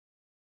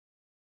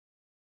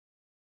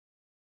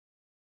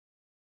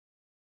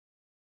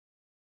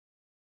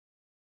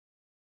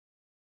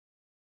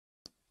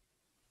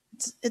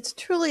It's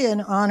truly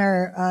an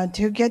honor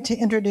to get to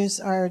introduce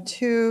our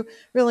two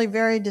really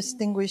very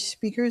distinguished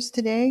speakers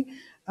today.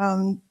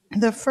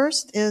 The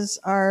first is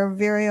our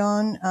very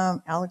own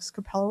Alex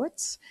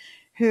Kopelowicz,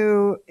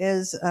 who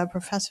is a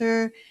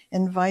professor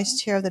and vice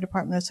chair of the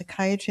Department of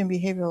Psychiatry and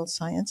Behavioral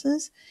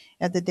Sciences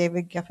at the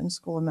David Geffen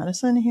School of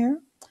Medicine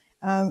here.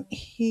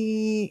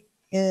 He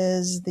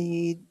is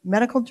the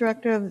medical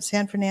director of the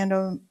San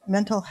Fernando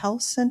Mental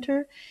Health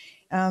Center,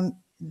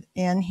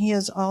 and he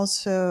is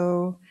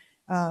also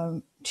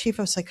chief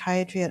of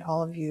psychiatry at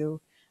all of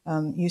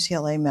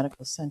UCLA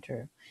Medical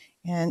Center.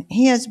 And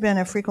he has been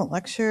a frequent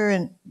lecturer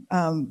in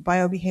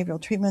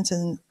biobehavioral treatments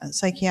and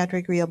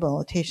psychiatric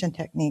rehabilitation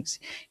techniques.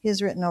 He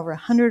has written over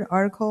 100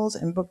 articles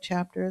and book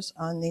chapters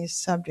on these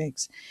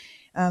subjects.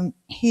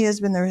 He has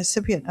been the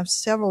recipient of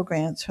several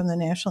grants from the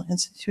National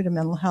Institute of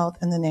Mental Health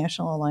and the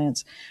National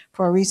Alliance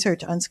for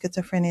Research on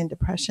Schizophrenia and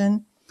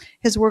Depression.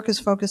 His work is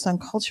focused on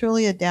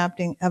culturally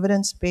adapting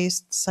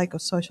evidence-based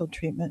psychosocial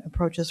treatment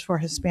approaches for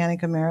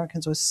Hispanic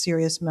Americans with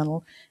serious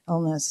mental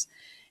illness.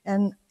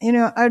 And, you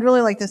know, I'd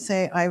really like to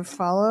say I've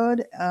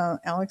followed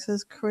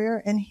Alex's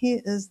career, and he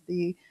is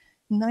the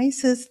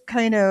nicest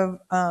kind of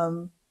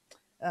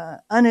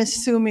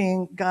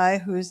unassuming guy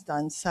who's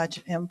done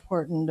such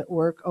important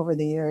work over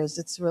the years.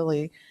 It's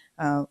really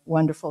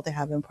wonderful to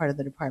have him part of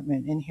the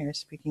department in here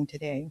speaking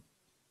today.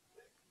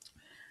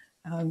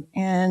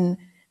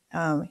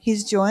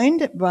 He's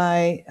joined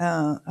by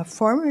a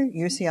former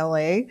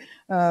UCLA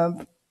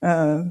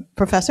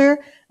professor,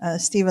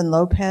 Stephen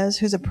Lopez,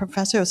 who's a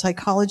professor of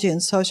psychology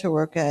and social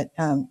work at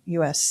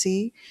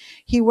USC.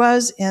 He's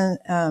been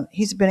at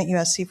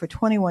USC for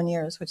 21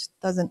 years, which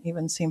doesn't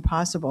even seem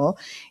possible,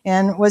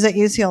 and was at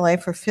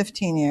UCLA for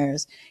 15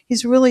 years.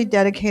 He's really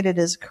dedicated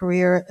his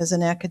career as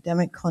an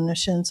academic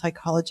clinician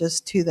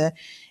psychologist to the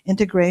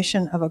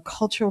integration of a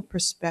cultural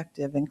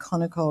perspective in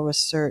clinical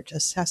research,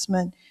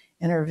 assessment,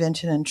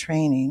 intervention, and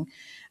training.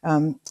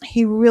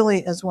 He really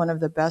is one of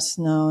the best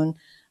known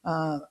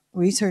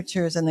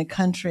researchers in the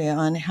country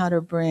on how to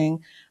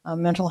bring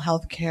mental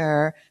health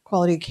care,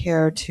 quality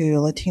care to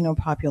Latino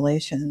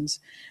populations.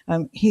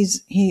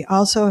 He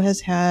also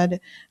has had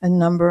a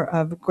number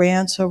of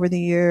grants over the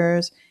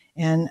years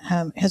and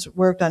has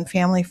worked on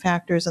family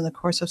factors in the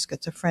course of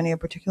schizophrenia,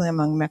 particularly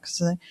among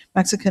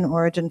Mexican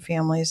origin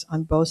families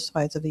on both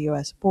sides of the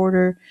U.S.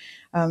 border.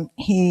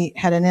 He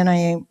had an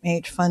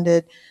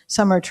NIH-funded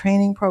summer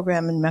training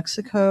program in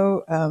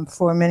Mexico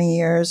for many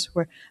years,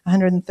 where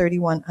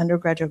 131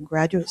 undergraduate and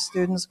graduate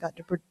students got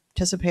to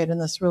participate in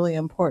this really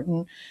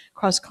important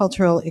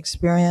cross-cultural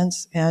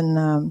experience.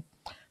 And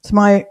it's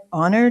my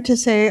honor to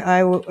say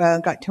I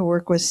got to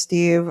work with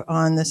Steve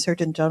on the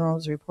Surgeon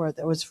General's report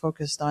that was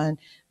focused on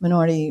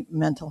minority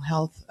mental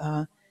health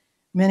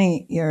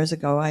many years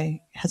ago.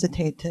 I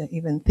hesitate to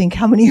even think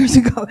how many years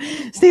ago.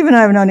 Steve and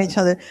I have known each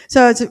other.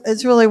 So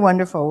it's really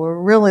wonderful. We're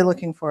really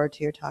looking forward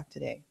to your talk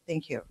today.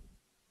 Thank you.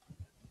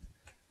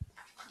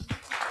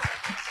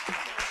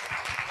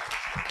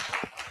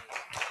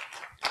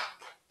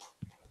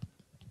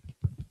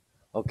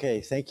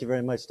 Okay, thank you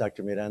very much,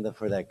 Dr. Miranda,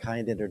 for that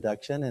kind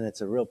introduction, and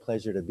it's a real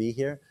pleasure to be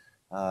here.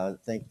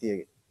 Thank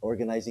the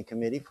organizing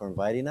committee for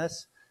inviting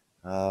us.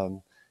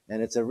 And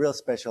it's a real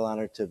special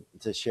honor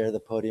to share the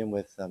podium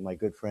with my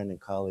good friend and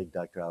colleague,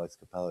 Dr. Alex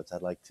Kopelowicz.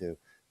 I'd like to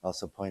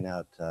also point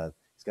out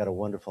he's got a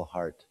wonderful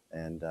heart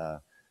and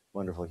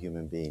wonderful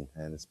human being,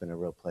 and it's been a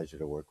real pleasure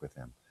to work with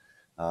him.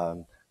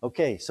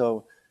 Okay,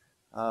 so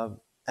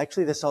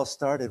actually this all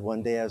started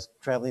one day. I was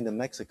traveling to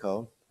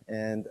Mexico,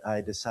 and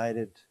I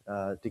decided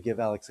to give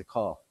Alex a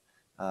call.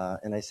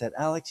 And I said,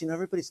 Alex, you know,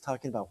 everybody's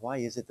talking about why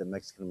is it that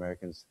Mexican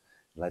Americans,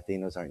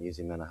 Latinos aren't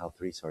using mental health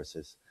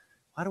resources?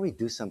 Why don't we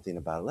do something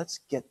about it? Let's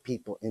get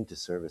people into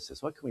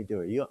services. What can we do?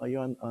 Are you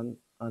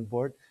on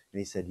board? And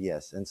he said,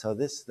 yes. And so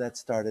that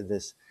started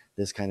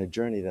this kind of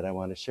journey that I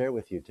want to share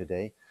with you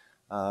today.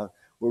 We're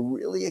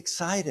really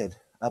excited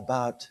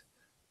about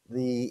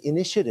the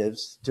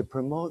initiatives to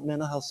promote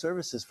mental health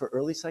services for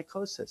early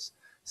psychosis.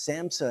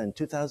 SAMHSA in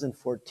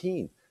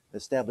 2014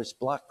 established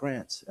block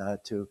grants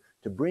to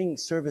bring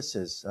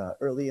services,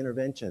 early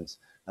interventions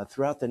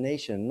throughout the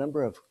nation. A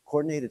number of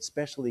coordinated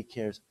specialty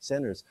care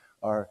centers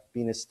are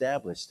being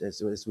established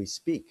as we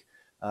speak.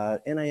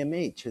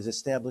 NIMH has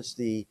established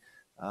the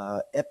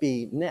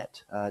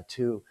EpiNet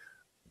to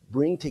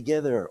bring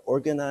together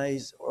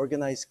organized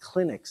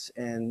clinics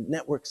and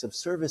networks of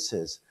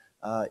services,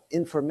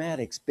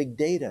 informatics, big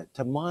data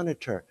to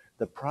monitor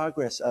the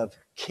progress of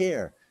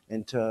care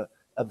and to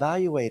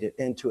evaluate it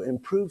and to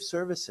improve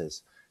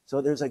services. So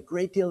there's a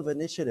great deal of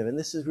initiative, and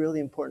this is really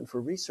important for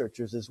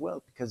researchers as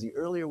well, because the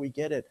earlier we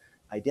get at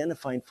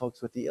identifying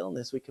folks with the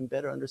illness, we can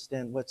better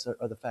understand what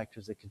are the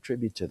factors that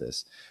contribute to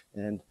this.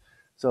 And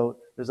so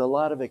there's a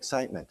lot of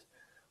excitement.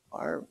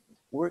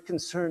 We're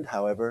concerned,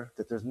 however,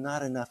 that there's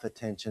not enough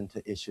attention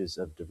to issues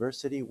of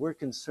diversity. We're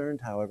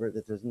concerned, however,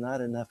 that there's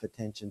not enough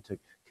attention to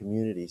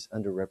communities,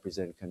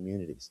 underrepresented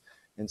communities.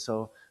 And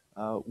so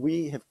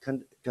we have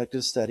conducted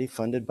a study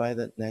funded by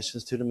the National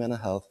Institute of Mental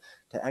Health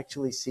to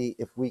actually see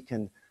if we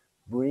can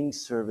bring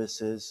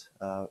services,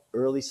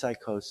 early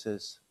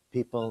psychosis,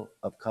 people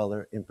of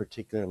color, in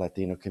particular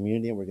Latino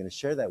community, and we're going to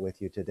share that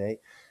with you today.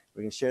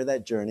 We're going to share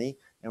that journey,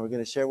 and we're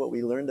going to share what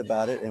we learned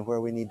about it and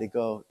where we need to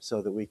go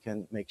so that we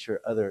can make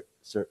sure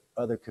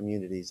other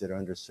communities that are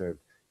underserved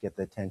get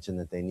the attention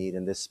that they need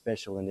in this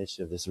special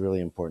initiative, this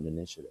really important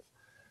initiative.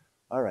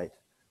 All right.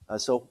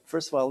 So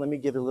first of all, let me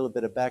give a little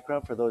bit of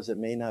background for those that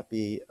may not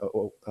be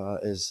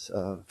as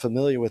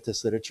familiar with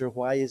this literature.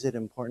 Why is it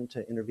important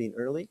to intervene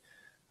early?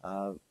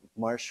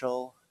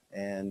 Marshall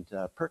and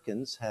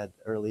Perkins had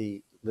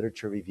early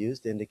literature reviews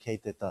to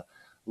indicate that the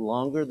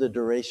longer the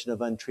duration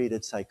of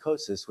untreated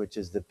psychosis, which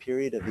is the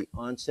period of the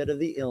onset of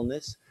the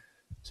illness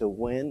to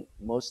when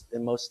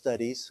in most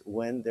studies,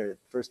 when they're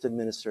first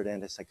administered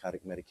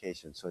antipsychotic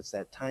medication. So it's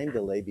that time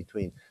delay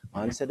between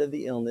onset of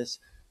the illness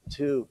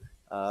to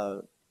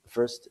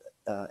first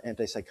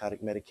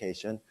antipsychotic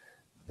medication.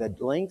 The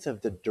length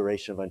of the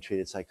duration of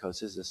untreated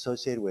psychosis is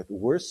associated with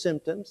worse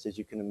symptoms, as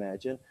you can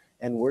imagine,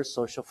 and worse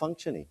social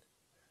functioning.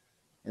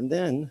 And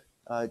then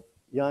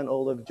Jan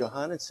Olav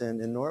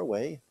Johannesson in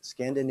Norway,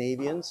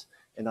 Scandinavians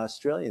and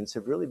Australians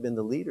have really been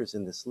the leaders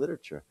in this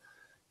literature.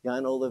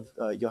 Jan Olav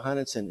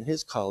Johannesson and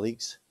his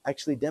colleagues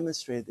actually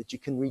demonstrated that you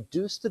can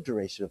reduce the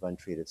duration of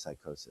untreated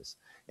psychosis.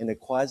 In a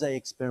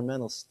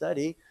quasi-experimental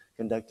study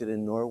conducted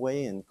in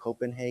Norway and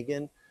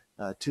Copenhagen,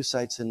 2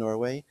 sites in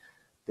Norway,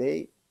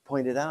 they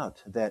pointed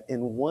out that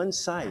in one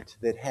site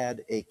that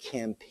had a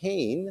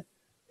campaign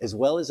as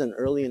well as an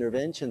early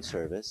intervention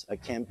service,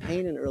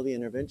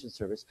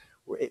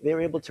 they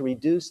were able to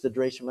reduce the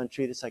duration of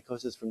untreated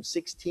psychosis from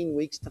 16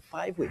 weeks to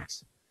 5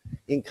 weeks.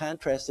 In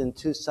contrast, in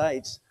 2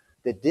 sites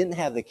that didn't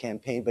have the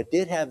campaign but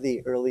did have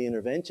the early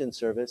intervention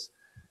service,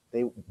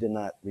 they did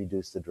not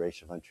reduce the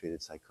duration of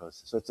untreated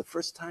psychosis. So it's the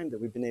first time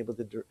that we've been able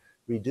to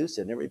reduce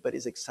it, and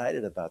everybody's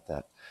excited about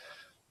that.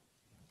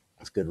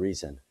 That's good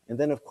reason. And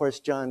then, of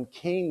course, John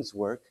Kane's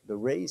work, the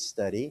RAISE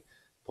study,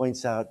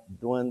 points out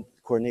one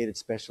coordinated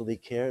specialty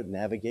care,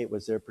 Navigate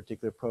was their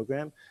particular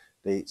program.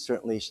 They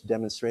certainly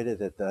demonstrated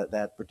that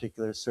that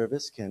particular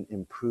service can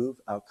improve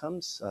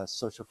outcomes,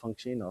 social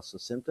functioning, also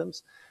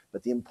symptoms.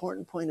 But the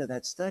important point of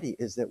that study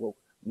is that what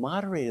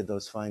moderated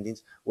those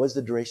findings was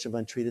the duration of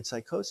untreated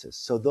psychosis.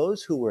 So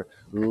those who were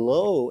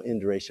low in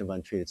duration of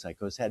untreated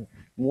psychosis had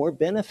more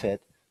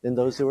benefit than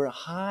those who were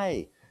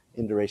high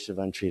in duration of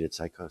untreated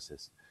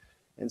psychosis.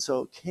 And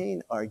so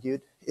Kane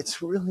argued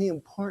it's really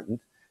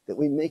important that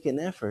we make an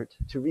effort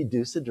to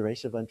reduce the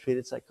duration of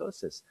untreated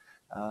psychosis.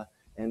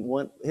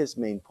 And his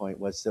main point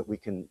was that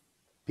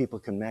people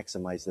can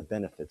maximize the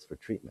benefits for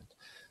treatment.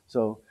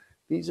 So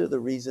these are the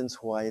reasons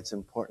why it's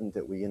important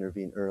that we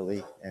intervene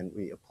early and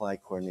we apply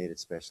coordinated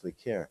specialty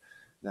care.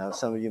 Now,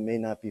 some of you may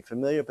not be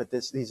familiar, but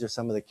these are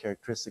some of the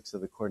characteristics of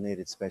the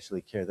coordinated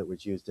specialty care that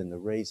was used in the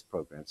RAISE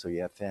program. So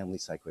you have family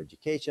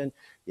psychoeducation,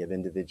 you have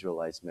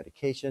individualized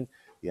medication,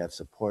 you have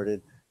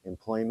supported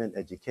employment,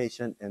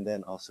 education, and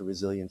then also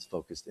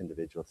resilience-focused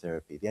individual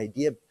therapy. The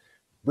idea,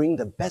 bring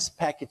the best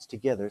package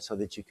together so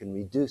that you can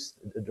reduce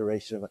the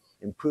duration of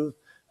improved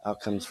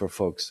outcomes for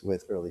folks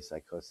with early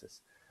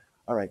psychosis.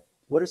 All right,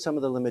 what are some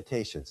of the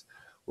limitations?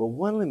 Well,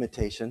 one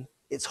limitation,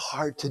 it's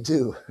hard to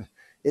do.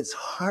 It's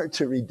hard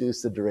to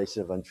reduce the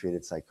duration of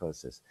untreated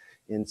psychosis.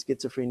 In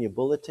Schizophrenia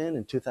Bulletin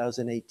in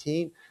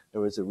 2018,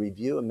 there was a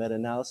review, a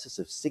meta-analysis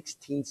of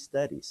 16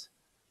 studies.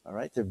 All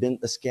right, there have been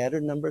a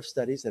scattered number of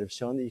studies that have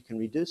shown that you can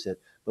reduce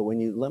it, but when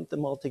you lump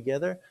them all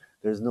together,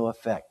 there's no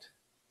effect,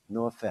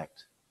 no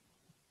effect.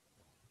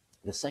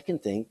 The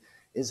second thing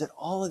is that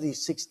all of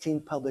these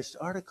 16 published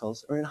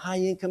articles are in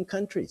high-income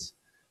countries.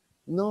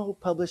 No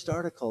published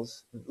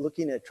articles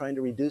looking at trying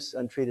to reduce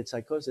untreated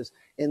psychosis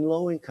in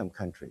low-income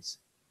countries.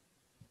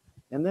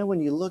 And then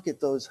when you look at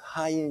those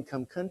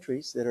high-income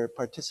countries that are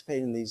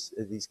participating in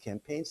these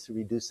campaigns to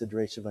reduce the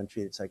duration of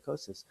untreated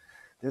psychosis,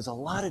 there's a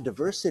lot of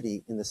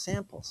diversity in the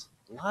samples,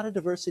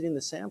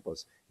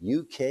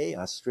 UK,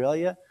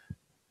 Australia,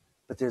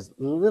 but there's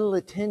little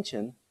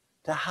attention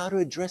to how to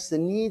address the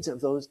needs of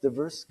those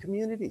diverse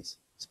communities,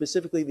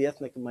 specifically the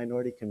ethnic and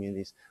minority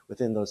communities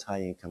within those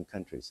high-income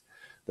countries.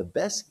 The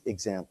best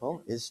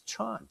example is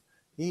Chan.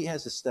 He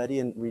has a study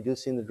in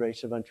reducing the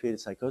duration of untreated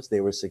psychosis.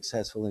 They were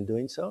successful in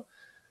doing so.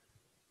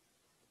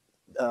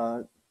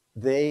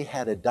 They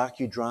had a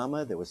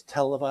docudrama that was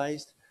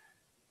televised.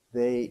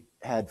 They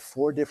had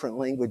 4 different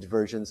language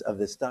versions of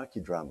this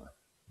docudrama.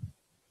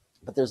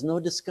 But there's no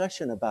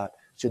discussion about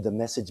should the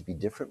message be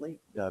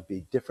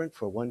different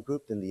for one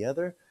group than the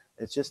other.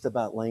 It's just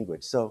about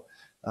language. So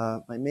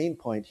my main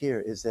point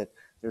here is that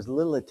there's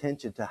little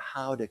attention to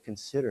how to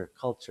consider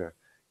culture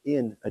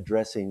in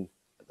addressing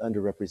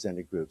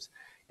underrepresented groups.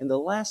 And the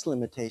last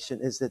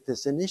limitation is that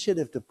this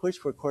initiative to push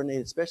for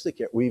coordinated specialty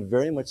care, we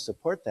very much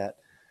support that,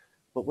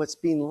 but what's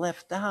being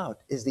left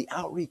out is the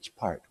outreach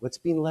part. What's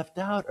being left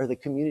out are the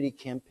community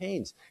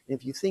campaigns. And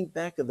if you think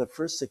back of the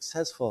first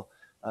successful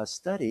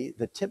study,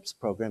 the TIPS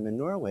program in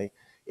Norway,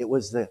 it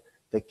was the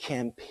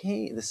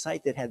campaign, the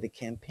site that had the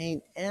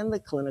campaign and the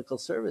clinical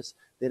service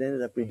that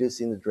ended up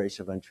reducing the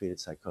duration of untreated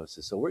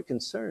psychosis. So we're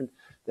concerned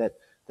that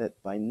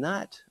that by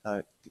not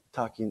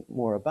talking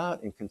more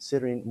about and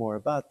considering more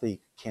about the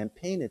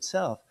campaign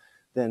itself,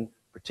 then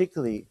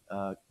particularly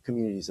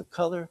communities of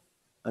color,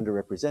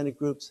 underrepresented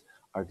groups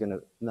are going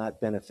to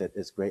not benefit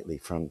as greatly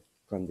from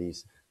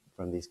these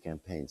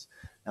campaigns.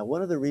 Now,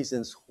 one of the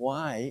reasons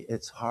why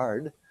it's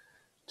hard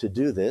to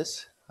do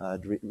this,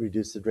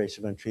 reduce the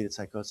duration of untreated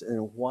psychosis,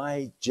 and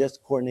why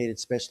just coordinated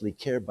specialty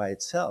care by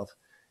itself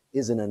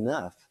isn't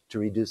enough to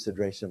reduce the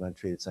duration of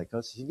untreated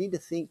psychosis. You need to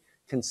think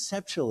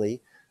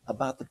conceptually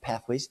about the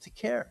pathways to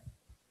care.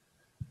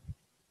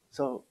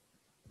 So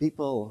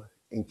people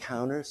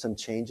encounter some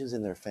changes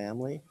in their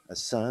family. A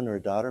son or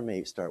a daughter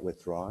may start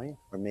withdrawing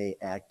or may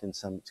act in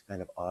some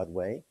kind of odd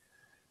way.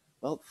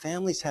 Well,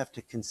 families have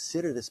to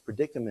consider this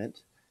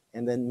predicament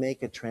and then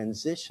make a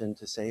transition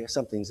to say if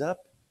something's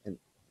up, and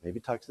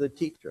maybe talk to the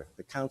teacher,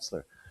 the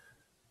counselor,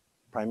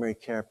 primary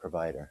care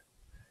provider.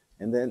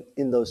 And then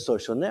in those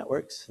social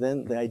networks,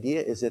 then the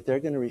idea is that they're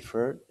going to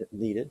refer, if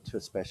needed, to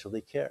a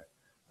specialty care.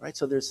 Right?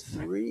 So there's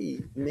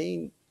three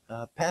main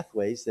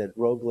pathways that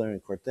Rogler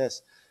and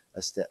Cortez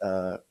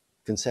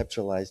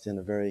conceptualized in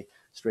a very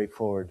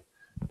straightforward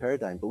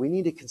paradigm. But we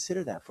need to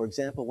consider that. For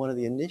example, one of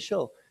the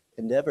initial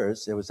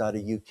endeavors that was out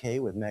of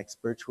UK with Max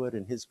Birchwood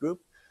and his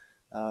group,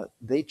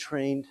 they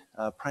trained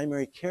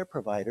primary care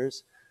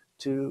providers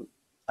to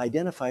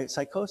identify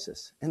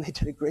psychosis. And they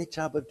did a great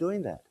job of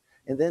doing that.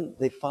 And then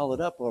they followed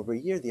up over a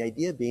year, the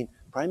idea being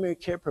primary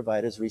care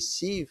providers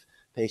receive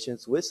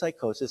patients with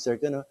psychosis. They're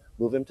going to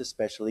move them to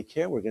specialty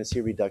care. We're going to see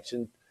a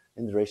reduction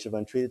in the ratio of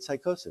untreated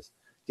psychosis.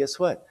 Guess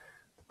what?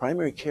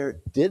 Primary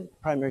care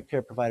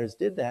providers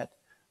did that,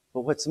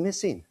 but what's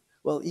missing?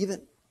 Well,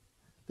 even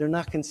they're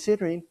not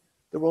considering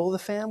the role of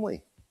the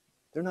family.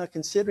 They're not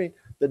considering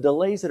the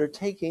delays that are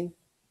taking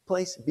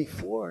place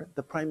before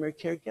the primary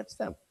care gets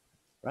them,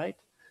 right?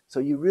 So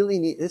you really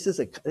need, this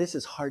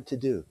is hard to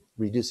do,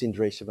 reducing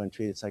duration of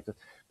untreated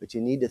psychosis, but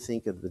you need to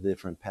think of the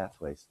different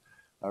pathways.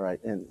 All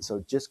right, and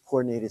so just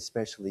coordinated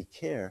specialty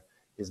care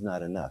is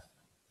not enough.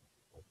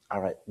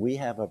 All right, we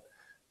have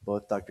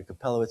both Dr.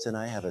 Kopelowicz and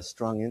I have a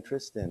strong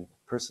interest in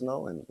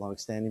personal and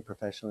longstanding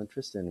professional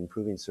interest in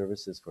improving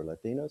services for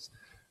Latinos.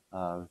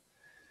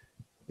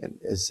 And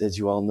as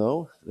you all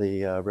know,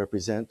 they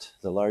represent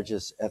the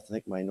largest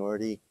ethnic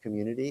minority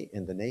community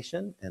in the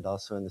nation and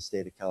also in the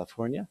state of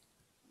California.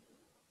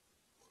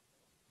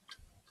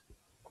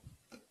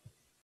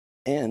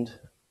 And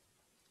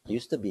it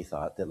used to be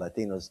thought that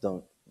Latinos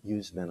don't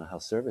use mental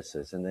health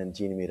services. And then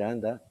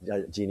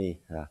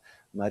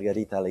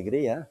Margarita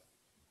Alegria,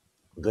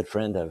 a good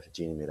friend of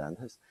Jeannie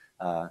Miranda's,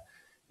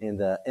 in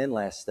the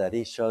NLAS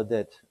study showed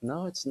that,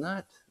 no, it's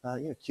not.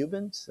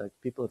 Cubans,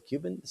 people of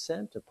Cuban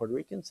descent or Puerto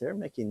Ricans, they're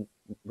making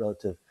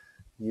relative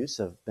use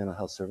of mental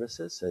health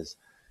services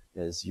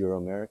as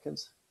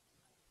Euro-Americans.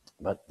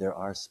 But there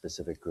are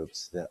specific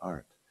groups that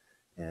aren't.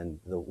 And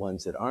the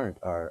ones that aren't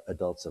are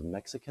adults of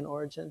Mexican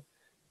origin,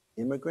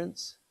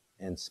 immigrants,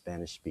 and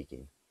Spanish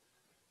speaking.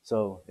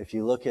 So if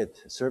you look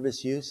at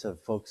service use of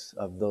folks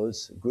of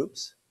those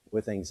groups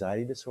with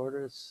anxiety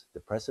disorders,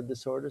 depressive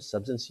disorders,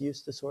 substance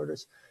use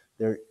disorders,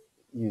 they're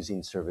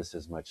using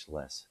services much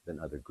less than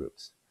other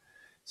groups.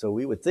 So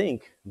we would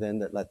think then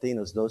that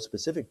Latinos, those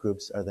specific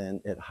groups, are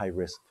then at high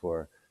risk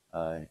for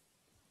a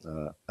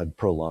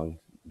prolonged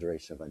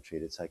duration of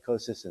untreated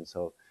psychosis. And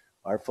so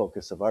our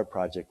focus of our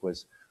project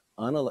was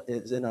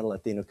is in a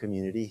Latino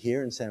community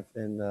here in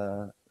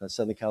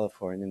Southern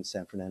California, in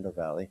San Fernando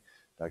Valley.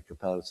 Dr.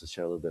 Kopelowicz will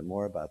share a little bit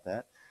more about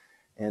that.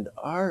 And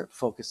our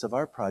focus of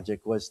our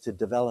project was to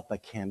develop a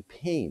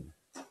campaign,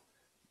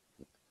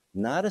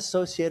 not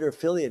associated or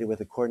affiliated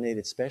with a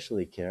coordinated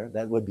specialty care,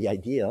 that would be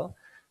ideal,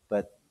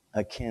 but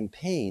a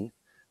campaign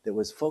that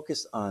was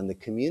focused on the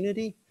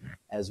community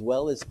as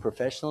well as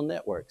professional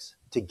networks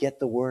to get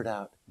the word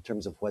out in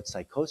terms of what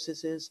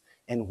psychosis is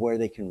and where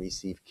they can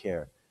receive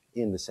care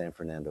in the San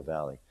Fernando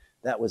Valley.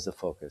 That was the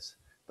focus,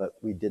 but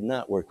we did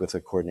not work with a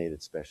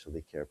coordinated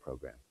specialty care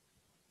program.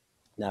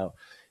 Now,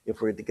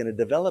 if we're going to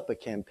develop a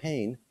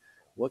campaign,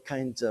 what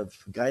kinds of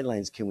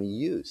guidelines can we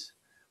use?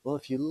 Well,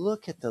 if you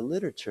look at the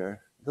literature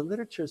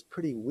is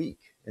pretty weak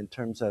in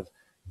terms of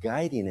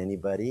guiding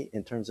anybody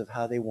in terms of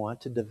how they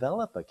want to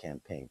develop a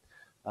campaign.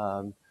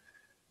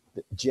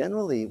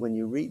 Generally, when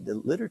you read the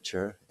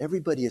literature,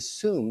 everybody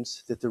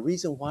assumes that the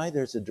reason why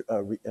there's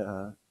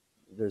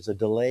a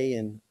delay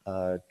in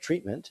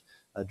treatment,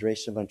 a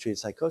duration of untreated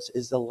psychosis,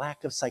 is the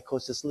lack of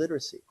psychosis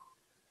literacy,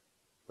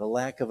 the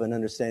lack of an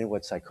understanding of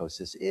what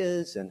psychosis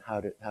is and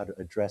how to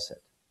address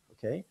it,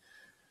 okay?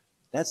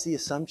 That's the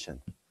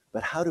assumption.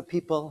 But how do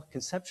people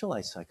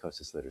conceptualize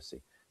psychosis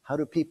literacy? How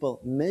do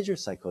people measure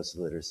psychosis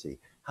literacy?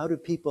 How do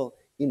people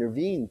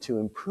intervene to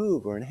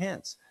improve or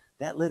enhance?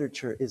 That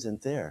literature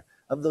isn't there.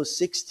 Of those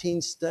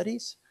 16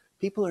 studies,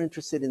 people are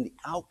interested in the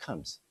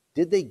outcomes.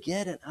 Did they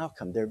get an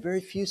outcome? There are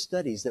very few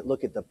studies that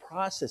look at the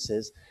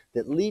processes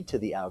that lead to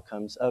the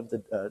outcomes of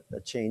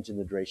the change in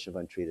the duration of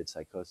untreated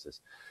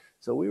psychosis.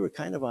 So we were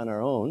kind of on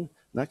our own,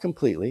 not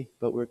completely,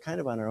 but we were kind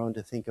of on our own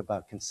to think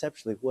about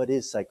conceptually what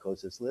is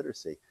psychosis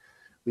literacy.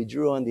 We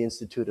drew on the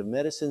Institute of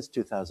Medicine's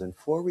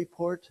 2004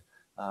 report,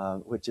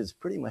 which is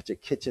pretty much a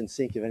kitchen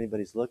sink if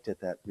anybody's looked at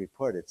that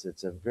report.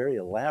 It's a very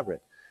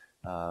elaborate,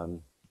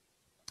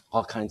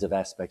 all kinds of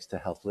aspects to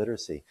health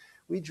literacy.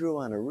 We drew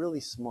on a really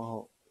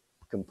small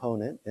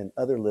component and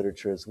other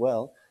literature as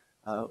well.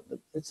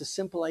 It's a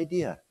simple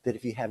idea that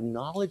if you have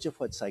knowledge of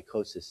what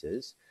psychosis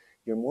is,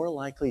 you're more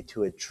likely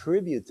to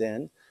attribute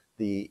then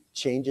the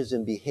changes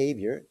in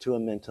behavior to a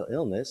mental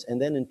illness, and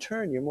then in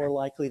turn, you're more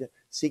likely to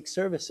seek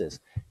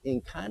services.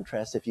 In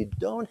contrast, if you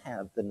don't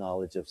have the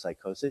knowledge of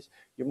psychosis,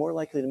 you're more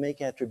likely to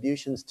make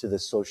attributions to the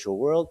social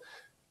world.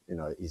 You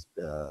know,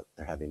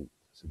 they're having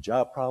some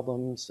job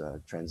problems,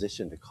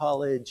 transition to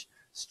college,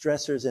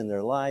 stressors in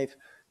their life,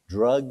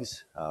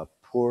 drugs,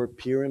 poor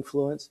peer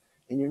influence,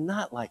 and you're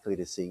not likely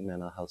to seek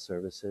mental health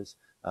services.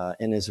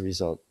 And as a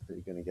result, you're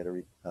going to get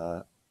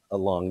a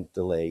long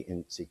delay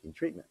in seeking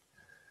treatment.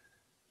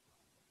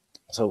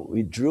 So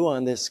we drew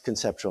on this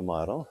conceptual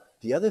model.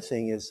 The other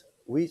thing is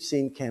we've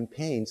seen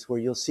campaigns where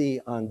you'll see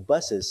on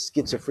buses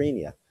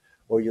schizophrenia,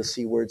 or you'll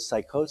see words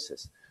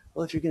psychosis.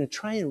 Well, if you're going to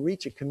try and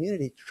reach a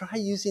community, try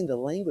using the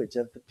language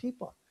of the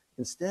people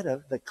instead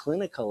of the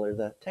clinical or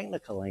the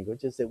technical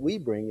languages that we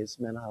bring as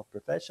mental health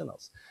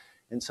professionals.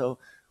 And so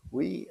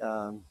we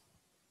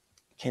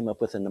came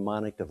up with a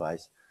mnemonic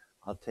device.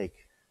 I'll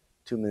take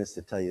 2 minutes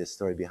to tell you the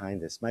story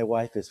behind this. My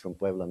wife is from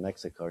Puebla,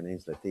 Mexico. Her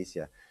name's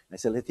Leticia. And I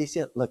said,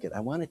 Leticia, look,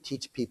 I want to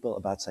teach people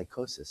about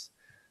psychosis.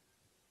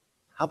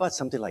 How about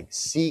something like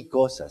see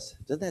cosas?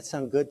 Doesn't that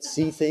sound good?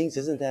 See things?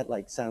 Isn't that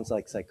like, sounds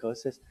like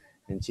psychosis?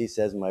 And she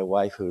says, my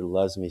wife, who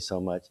loves me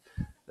so much,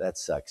 that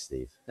sucks,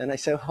 Steve. And I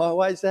said, oh,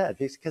 why is that?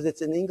 Because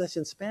it's in English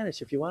and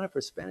Spanish, if you want it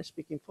for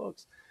Spanish-speaking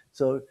folks.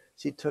 So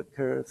she took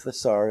her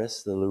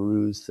thesaurus, the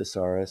Larousse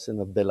thesaurus, and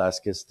the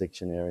Velázquez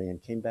dictionary,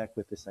 and came back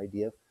with this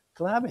idea of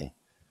clave.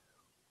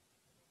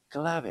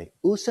 Clave.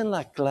 Usen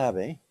la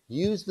clave,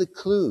 use the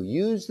clue,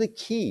 use the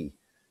key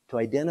to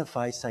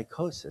identify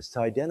psychosis, to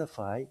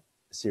identify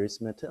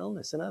serious mental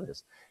illness in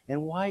others.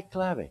 And why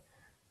clave?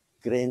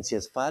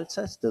 Creencias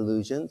falsas,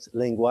 delusions,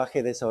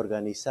 lenguaje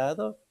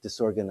desorganizado,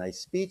 disorganized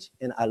speech,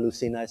 and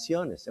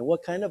alucinaciones. And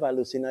what kind of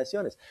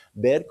alucinaciones?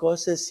 Ver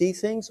cosas, see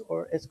things,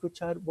 or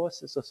escuchar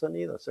voces o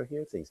sonidos, or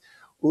hear things.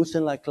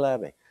 Usen la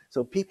clave.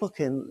 So people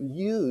can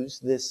use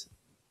this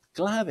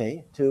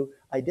clave to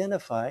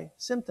identify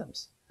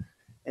symptoms.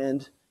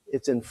 And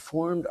it's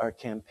informed our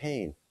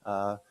campaign.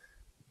 Our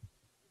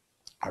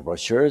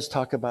brochures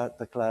talk about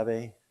the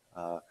clave.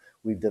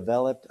 We've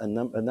developed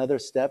another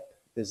step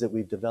is that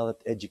we've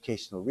developed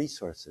educational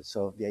resources.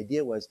 So the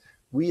idea was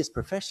we as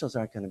professionals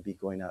aren't going to be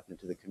going out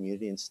into the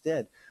community.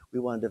 Instead, we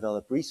want to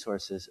develop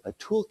resources, a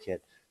toolkit,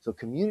 so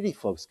community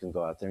folks can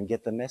go out there and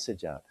get the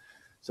message out.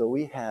 So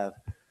we have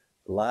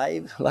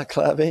live La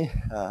Clave.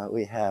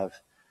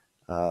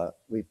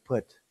 We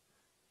put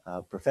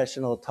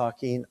professional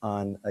talking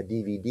on a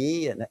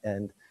DVD,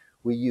 and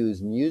we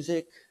use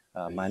music,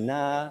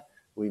 Maná.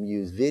 We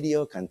use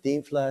video,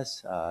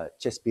 Cantinflas,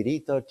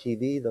 Chespirito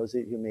TV, those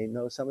of you may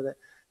know some of that,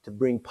 to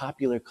bring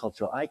popular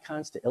cultural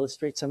icons to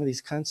illustrate some of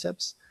these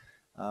concepts.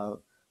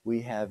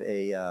 We have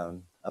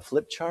a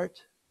flip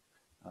chart,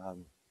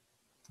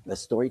 the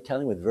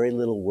storytelling with very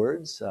little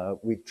words.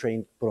 We've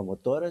trained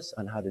promotoras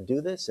on how to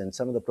do this, and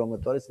some of the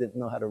promotoras didn't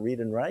know how to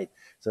read and write,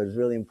 so it's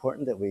really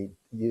important that we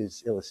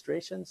use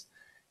illustrations.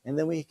 And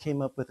then we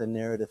came up with a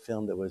narrative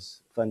film that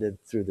was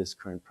funded through this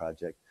current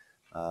project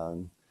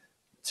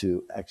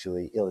to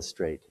actually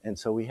illustrate. And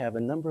so we have a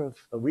number of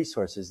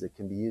resources that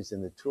can be used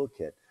in the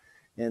toolkit.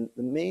 And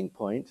the main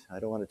point, I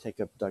don't want to take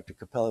up Dr.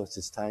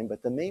 Kopelowicz's time,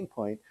 but the main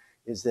point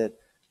is that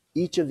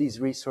each of these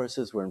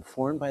resources were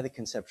informed by the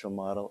conceptual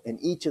model, and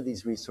each of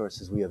these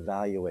resources we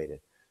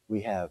evaluated.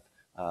 We have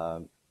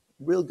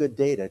real good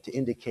data to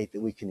indicate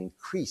that we can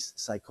increase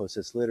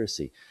psychosis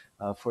literacy.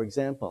 For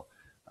example,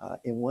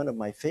 in one of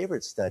my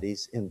favorite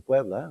studies in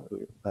Puebla,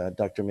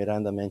 Dr.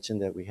 Miranda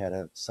mentioned that we had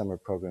a summer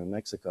program in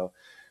Mexico.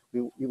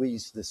 We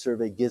used the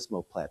Survey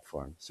Gizmo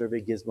platform.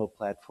 Survey Gizmo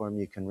platform,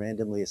 you can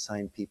randomly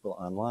assign people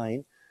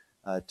online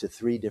to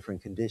 3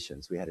 different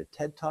conditions. We had a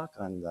TED Talk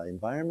on the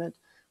environment,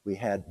 we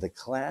had the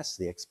class,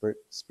 the expert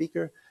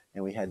speaker,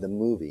 and we had the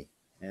movie.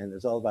 And it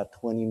was all about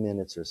 20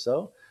 minutes or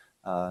so.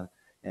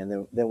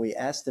 And then we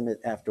asked them,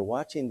 after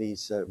watching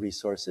these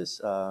resources,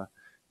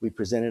 we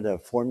presented a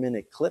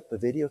 4-minute clip, a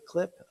video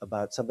clip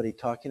about somebody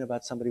talking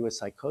about somebody with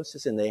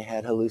psychosis, and they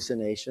had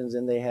hallucinations,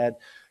 and they had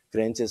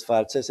creencias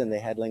falsas, and they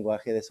had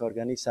lenguaje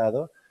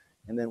desorganizado,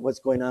 and then what's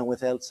going on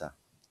with Elsa.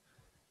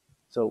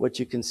 So what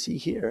you can see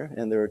here,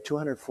 and there are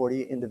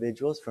 240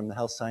 individuals from the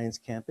health science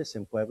campus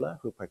in Puebla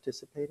who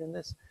participate in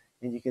this,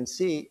 and you can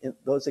see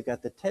those that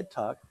got the TED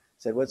Talk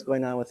said, what's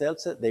going on with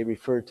Elsa? They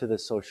referred to the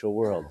social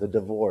world, the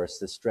divorce,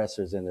 the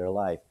stressors in their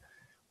life.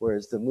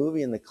 Whereas the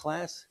movie and the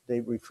class, they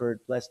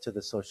referred less to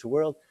the social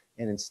world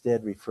and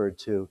instead referred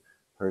to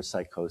her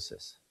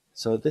psychosis.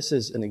 So this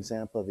is an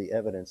example of the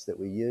evidence that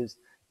we used,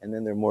 and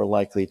then they're more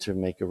likely to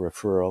make a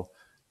referral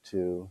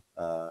to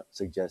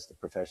suggest a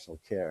professional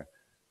care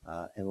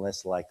and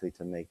less likely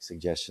to make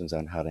suggestions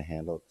on how to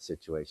handle the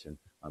situation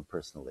on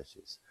personal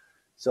issues.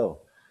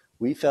 So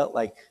we felt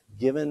like,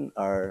 given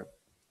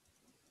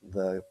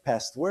the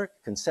past work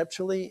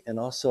conceptually and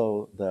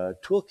also the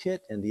toolkit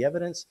and the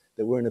evidence,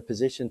 that we're in a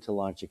position to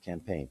launch a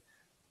campaign.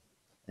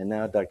 And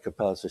now Dr.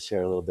 Kopelowicz will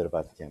share a little bit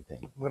about the campaign.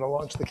 I'm going to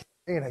launch the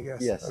campaign, I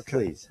guess. Yes, okay.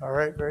 please. All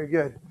right, very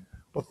good.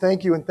 Well,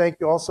 thank you, and thank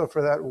you also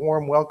for that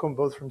warm welcome,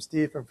 both from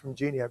Steve and from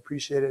Jeannie. I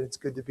appreciate it. It's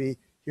good to be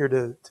here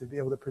to be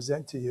able to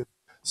present to you.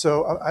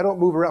 So I don't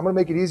move around. I'm going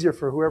to make it easier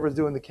for whoever's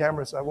doing the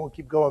camera, so I won't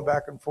keep going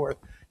back and forth.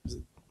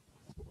 You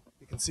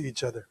can see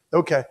each other.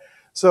 Okay.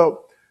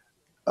 So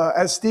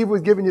as Steve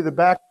was giving you the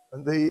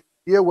background, the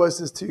idea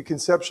was to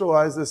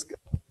conceptualize this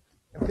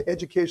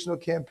educational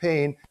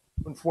campaign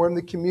to inform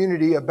the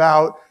community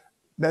about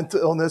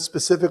mental illness,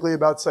 specifically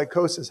about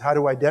psychosis, how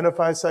to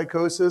identify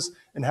psychosis,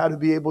 and how to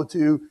be able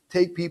to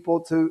take people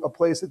to a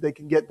place that they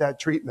can get that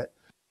treatment.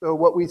 So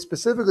what we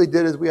specifically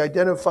did is we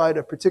identified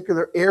a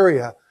particular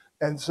area.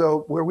 And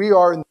so where we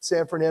are in the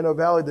San Fernando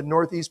Valley, the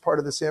northeast part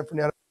of the San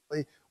Fernando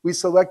Valley, we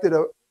selected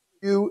a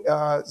few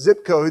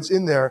zip codes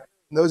in there.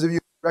 And those of you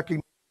who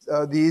recognize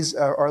these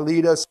are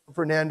Arleta, San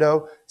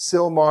Fernando,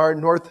 Sylmar,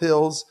 North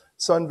Hills,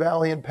 Sun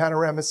Valley, and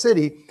Panorama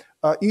City.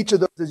 Each of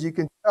those, as you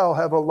can tell,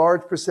 have a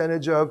large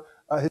percentage of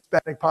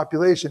Hispanic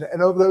population.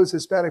 And of those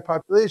Hispanic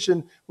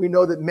population, we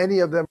know that many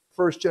of them are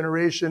first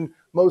generation,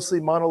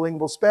 mostly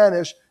monolingual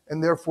Spanish,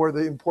 and therefore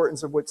the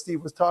importance of what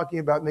Steve was talking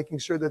about, making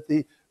sure that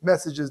the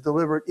message is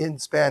delivered in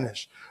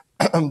Spanish.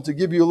 To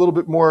give you a little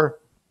bit more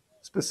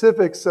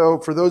specifics, so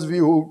for those of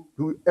you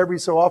who every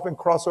so often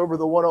cross over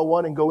the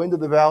 101 and go into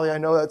the valley, I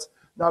know that's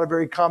not a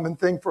very common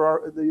thing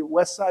for the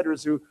West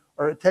Siders who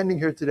are attending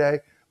here today.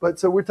 But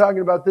so we're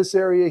talking about this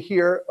area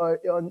here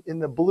in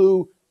the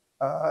blue,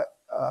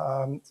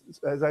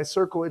 as I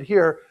circle it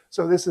here.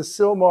 So this is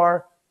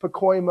Sylmar,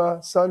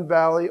 Pacoima, Sun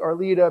Valley,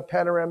 Arleta,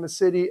 Panorama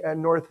City,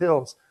 and North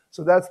Hills.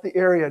 So that's the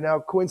area. Now,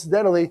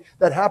 coincidentally,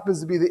 that happens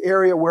to be the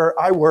area where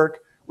I work,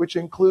 which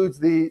includes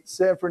the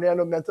San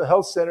Fernando Mental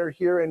Health Center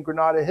here in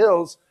Granada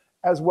Hills,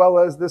 as well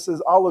as this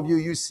is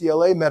Allevue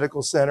UCLA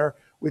Medical Center,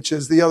 which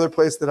is the other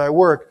place that I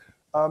work.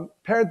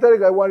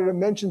 Parenthetically, I wanted to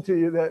mention to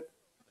you that,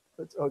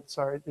 oh,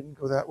 sorry, it didn't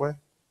go that way.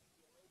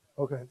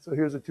 Okay, so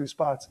here's the two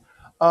spots.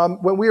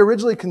 When we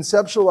originally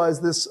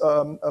conceptualized this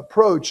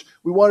approach,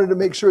 we wanted to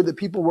make sure that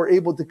people were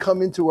able to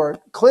come into our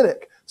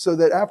clinic so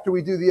that after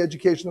we do the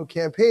educational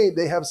campaign,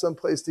 they have some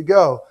place to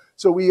go.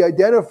 So we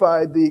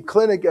identified the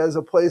clinic as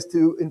a place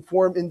to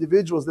inform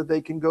individuals that they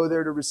can go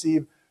there to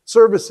receive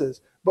services.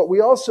 But we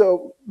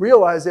also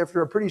realized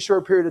after a pretty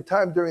short period of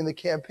time during the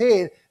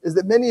campaign is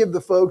that many of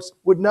the folks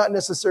would not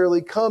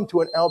necessarily come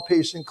to an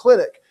outpatient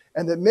clinic,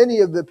 and that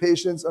many of the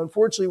patients,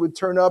 unfortunately, would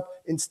turn up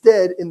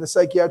instead in the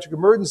psychiatric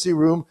emergency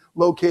room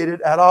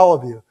located at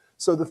Allevue.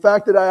 So the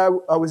fact that I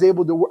was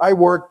able to, I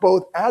work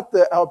both at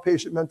the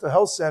outpatient mental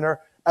health center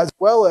as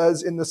well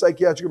as in the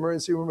psychiatric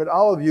emergency room at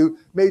Allevue,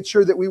 made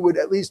sure that we would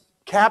at least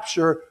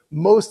capture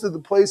most of the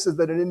places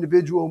that an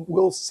individual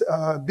will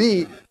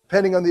be,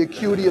 depending on the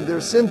acuity of their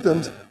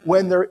symptoms,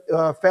 when their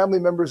family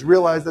members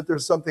realize that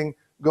there's something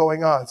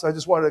going on. So I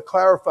just wanted to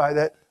clarify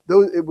that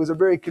it was a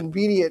very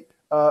convenient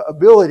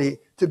ability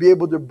to be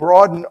able to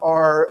broaden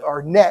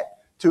our net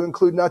to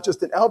include not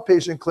just an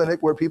outpatient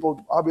clinic where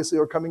people obviously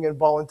are coming in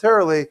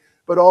voluntarily,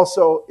 but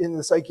also in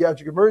the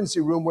psychiatric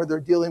emergency room where they're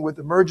dealing with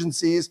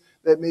emergencies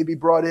that may be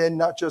brought in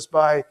not just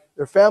by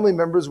their family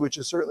members, which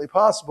is certainly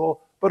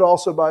possible, but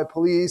also by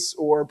police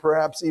or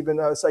perhaps even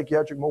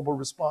psychiatric mobile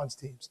response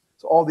teams.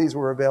 So all these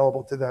were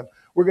available to them.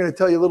 We're going to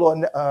tell you a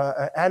little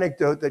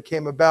anecdote that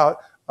came about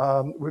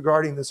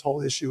regarding this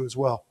whole issue as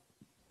well.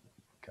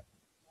 Okay.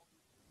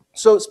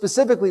 So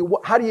specifically,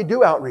 how do you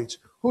do outreach?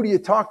 Who do you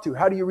talk to?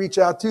 How do you reach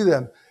out to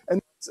them?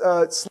 And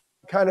it's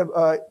kind of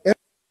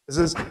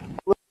emphasizes a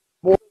little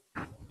more,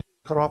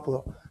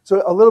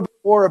 so a little bit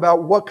more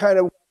about what kind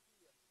of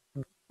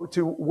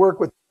to work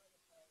with.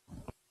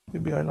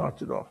 Maybe I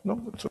knocked it off.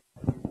 No, it's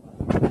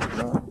okay.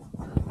 No,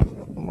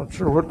 I'm not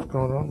sure what's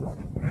going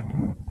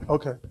on.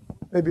 Okay,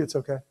 maybe it's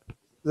okay. Is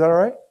that all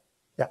right?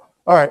 Yeah.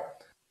 All right.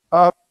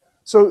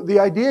 So the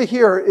idea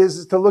here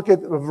is to look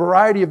at a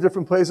variety of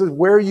different places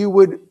where you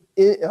would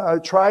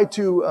try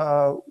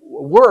to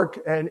work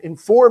and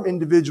inform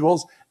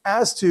individuals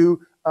as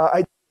to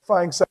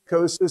identifying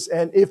psychosis,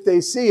 and if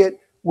they see it,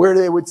 where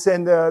they would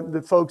send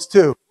the folks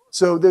to.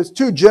 So there's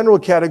two general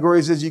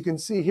categories, as you can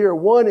see here.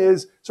 One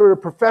is sort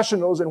of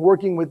professionals and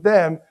working with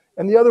them,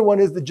 and the other one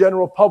is the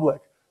general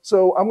public.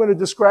 So I'm going to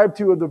describe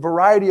to you the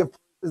variety of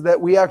places that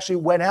we actually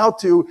went out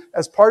to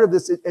as part of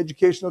this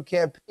educational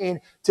campaign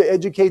to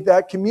educate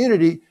that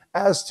community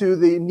as to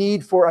the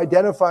need for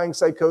identifying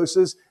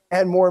psychosis,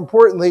 and more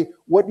importantly,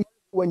 what do you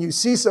do when you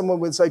see someone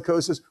with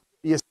psychosis,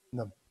 what do you send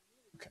them?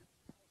 Okay.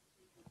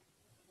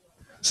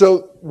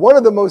 So one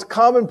of the most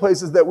common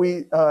places that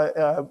we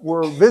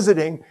were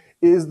visiting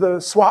is the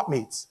swap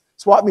meets.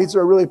 Swap meets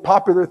are a really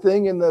popular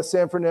thing in the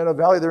San Fernando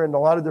Valley. They're in a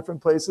lot of different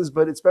places,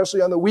 but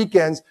especially on the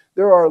weekends,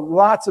 there are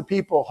lots of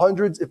people,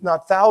 hundreds, if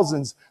not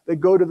thousands, that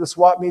go to the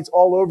swap meets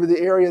all over the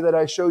area that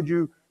I showed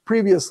you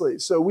previously.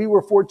 So we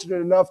were fortunate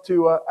enough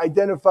to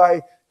identify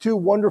two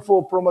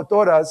wonderful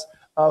promotoras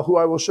who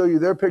I will show you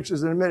their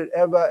pictures in a minute,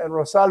 Eva and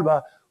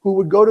Rosalba, who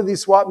would go to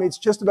these swap meets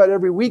just about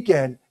every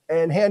weekend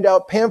and hand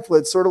out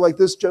pamphlets, sort of like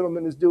this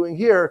gentleman is doing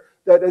here,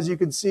 that, as you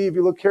can see, if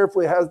you look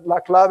carefully, has La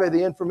Clave,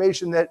 the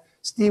information that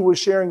Steve was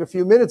sharing a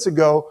few minutes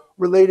ago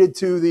related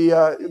to the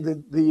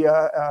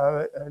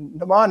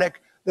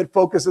mnemonic that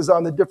focuses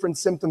on the different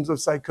symptoms of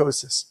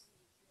psychosis.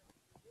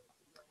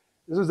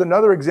 This was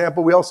another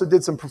example. We also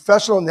did some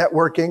professional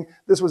networking.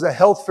 This was a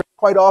health fair.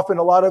 Quite often,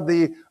 a lot of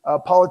the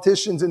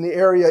politicians in the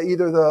area,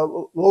 either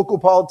the local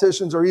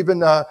politicians or even,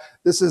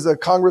 this is a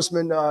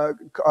Congressman,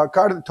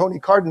 Tony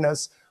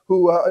Cardenas,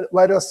 who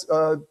let us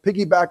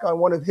piggyback on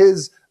one of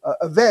his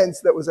events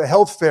that was a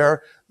health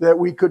fair that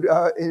we could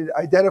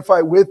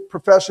identify with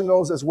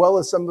professionals as well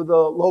as some of the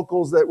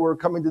locals that were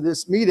coming to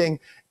this meeting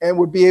and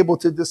would be able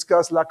to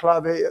discuss La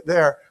Clave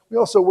there. We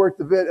also worked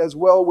a bit as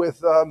well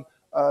with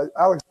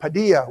Alex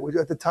Padilla, which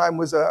at the time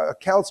was a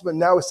councilman,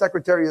 now a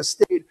Secretary of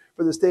State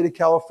for the state of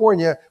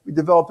California. We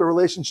developed a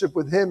relationship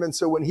with him, and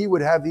so when he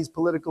would have these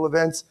political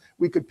events,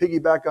 we could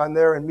piggyback on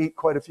there and meet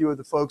quite a few of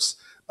the folks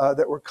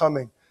that were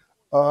coming.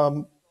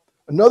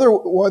 Another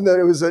one that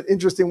was an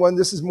interesting one,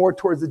 this is more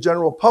towards the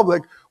general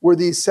public, were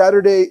these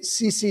Saturday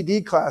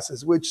CCD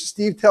classes, which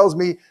Steve tells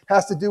me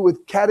has to do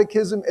with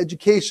catechism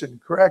education,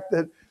 correct?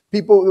 That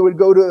people who would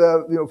go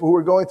to, who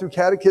were going through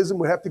catechism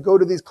would have to go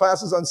to these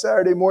classes on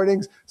Saturday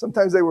mornings.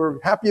 Sometimes they were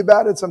happy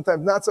about it,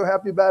 sometimes not so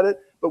happy about it,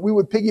 but we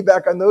would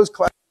piggyback on those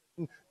classes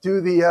and do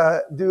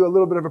a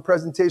little bit of a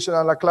presentation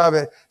on La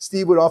Clave.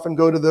 Steve would often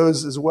go to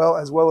those as well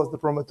as the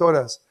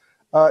promotoras.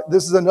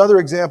 This is another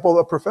example of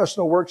a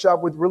professional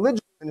workshop with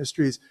religious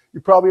ministries.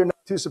 You probably are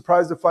not too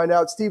surprised to find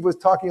out Steve was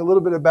talking a little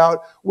bit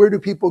about where do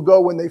people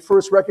go when they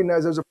first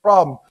recognize there's a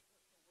problem.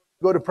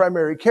 Go to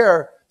primary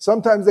care.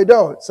 Sometimes they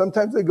don't.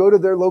 Sometimes they go to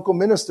their local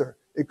minister.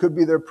 It could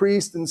be their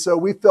priest. And so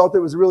we felt it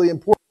was really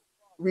important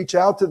to reach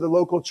out to the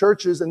local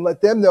churches and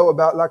let them know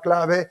about La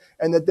Clave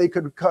and that they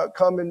could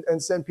come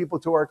and send people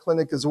to our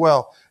clinic as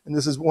well. And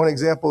this is one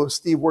example of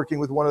Steve working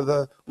with one of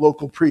the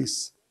local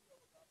priests.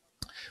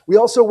 We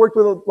also worked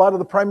with a lot of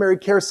the primary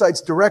care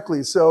sites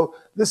directly. So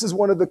this is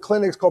one of the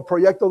clinics called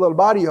Proyecto del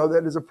Barrio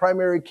that is a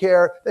primary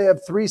care. They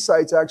have 3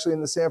 sites actually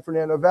in the San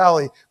Fernando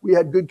Valley. We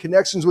had good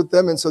connections with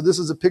them. And so this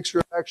is a picture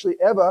of actually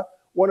Eva,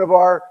 one of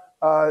our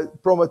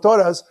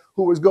promotoras,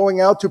 who was going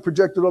out to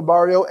Proyecto del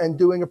Barrio and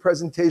doing a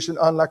presentation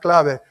on La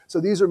Clave.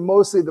 So these are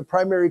mostly the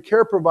primary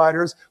care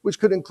providers, which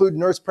could include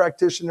nurse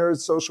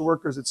practitioners, social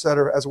workers, et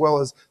cetera, as well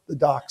as the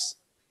docs.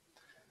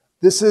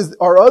 This is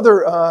our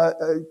other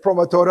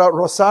promotora,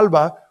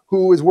 Rosalba,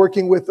 who is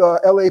working with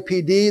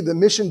LAPD, the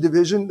mission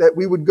division that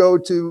we would go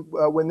to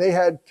when they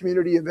had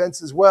community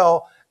events as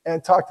well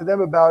and talk to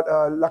them about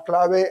La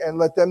Clave and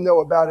let them know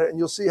about it. And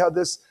you'll see how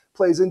this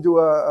plays into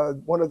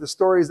one of the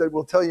stories that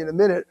we'll tell you in a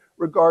minute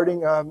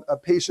regarding a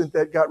patient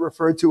that got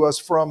referred to us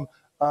from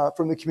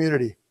the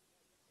community.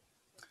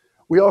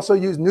 We also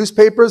use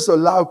newspapers. So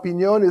La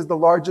Opinión is the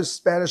largest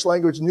Spanish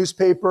language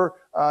newspaper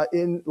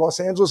in Los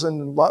Angeles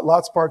and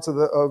lots of parts of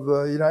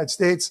the United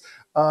States.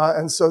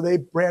 And so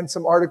they ran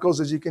some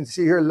articles, as you can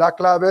see here, La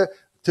Clave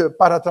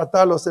para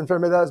tratar las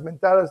enfermedades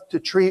mentales, to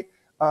treat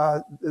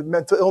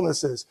mental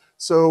illnesses.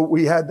 So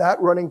we had that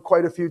running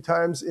quite a few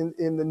times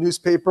in the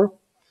newspaper.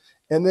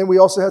 And then we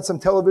also had some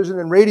television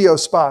and radio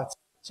spots.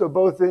 So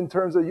both in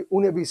terms of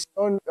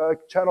Univision,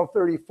 Channel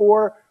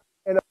 34,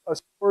 and a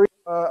story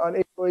on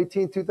April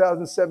 18,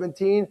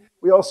 2017.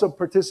 We also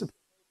participated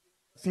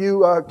in a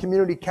few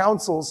community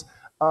councils,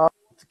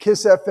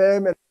 KISS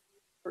FM. And,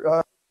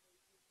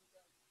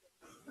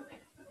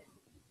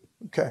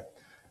 okay.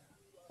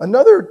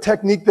 Another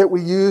technique that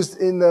we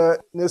used in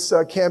this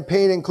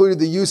campaign included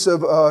the use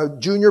of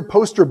junior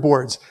poster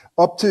boards,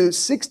 up to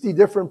 60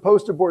 different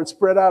poster boards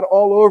spread out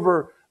all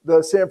over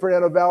the San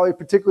Fernando Valley,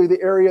 particularly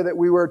the area that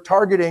we were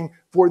targeting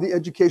for the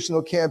educational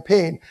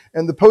campaign.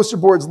 And the poster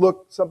boards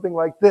look something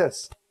like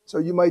this. So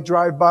you might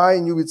drive by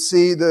and you would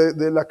see the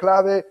La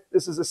Clave.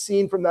 This is a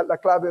scene from that La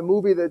Clave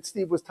movie that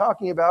Steve was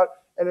talking about.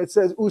 And it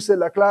says, Use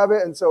La Clave.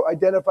 And so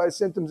identify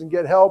symptoms and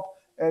get help,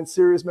 and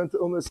serious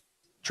mental illness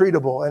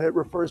treatable. And it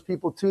refers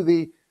people to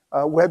the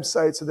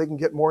website so they can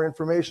get more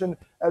information,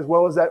 as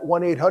well as that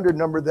 1-800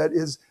 number that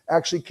is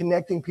actually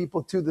connecting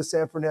people to the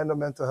San Fernando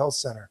Mental Health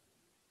Center.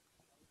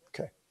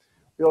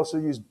 We also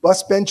use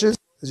bus benches,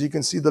 as you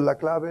can see the La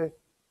Clave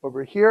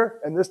over here,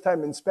 and this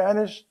time in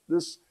Spanish,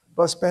 this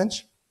bus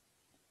bench.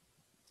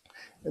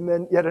 And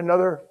then yet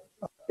another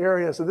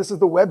area. So this is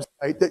the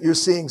website that you're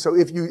seeing. So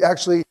if you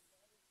actually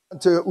go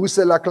to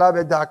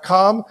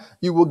uselaclave.com,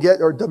 you will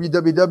get, or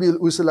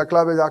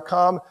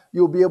www.uselaclave.com,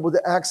 you'll be able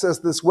to access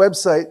this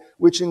website,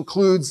 which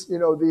includes,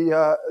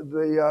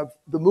 the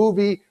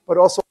movie, but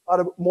also a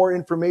lot of more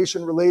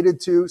information related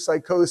to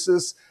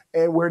psychosis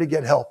and where to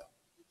get help.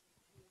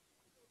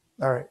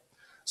 All right.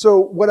 So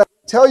what I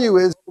can tell you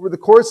is, over the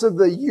course of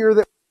the year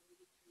that we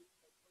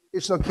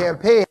did the educational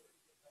campaign,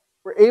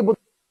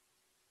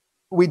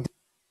 we did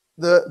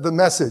the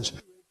message.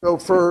 So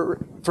for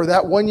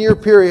that 1 year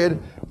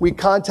period, we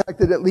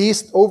contacted at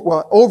least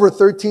over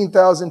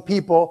 13,000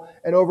 people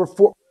and over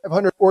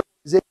 500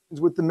 organizations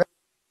with the message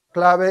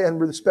clave and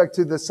with respect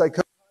to the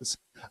psychosis.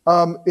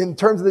 In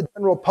terms of the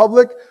general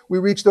public, we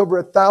reached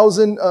over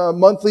 1,000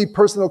 monthly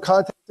personal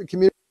contact and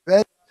community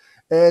events,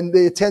 and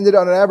they attended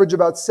on an average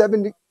about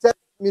 77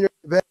 community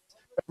events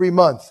every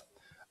month.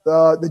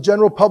 The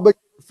general public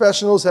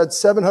professionals had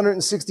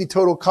 760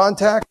 total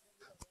contacts,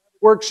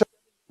 workshops,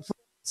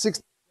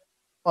 60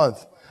 a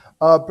month.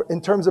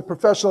 In terms of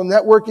professional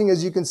networking,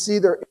 as you can see,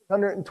 there are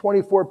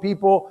 824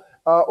 people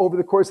over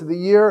the course of the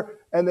year,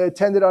 and they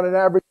attended on an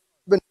average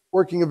of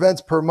networking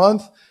events per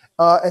month.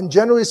 And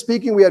generally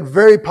speaking, we had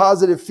very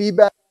positive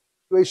feedback,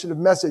 of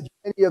message.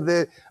 Many of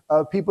the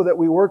people that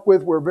we work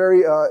with were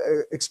very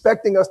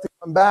expecting us to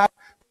come back,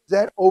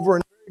 present over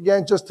and over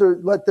again, just to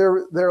let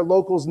their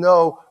locals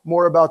know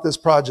more about this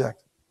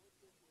project.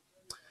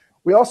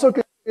 We also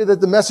can see that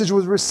the message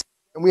was received,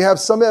 and we have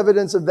some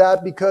evidence of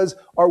that because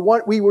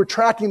we were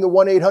tracking the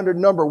 1-800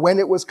 number, when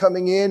it was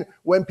coming in,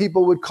 when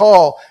people would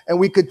call, and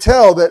we could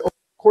tell that over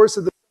the course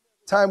of the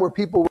time where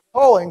people were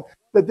calling,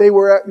 that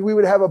we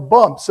would have a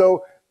bump.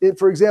 So,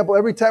 for example,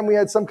 every time we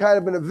had some kind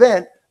of an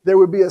event, there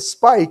would be a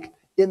spike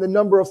in the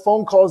number of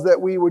phone calls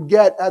that we would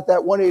get at that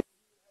 1-800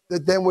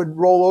 that then would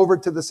roll over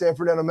to the San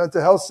Fernando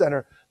Mental Health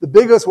Center. The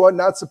biggest one,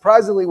 not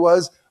surprisingly,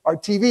 was our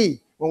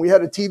TV. When we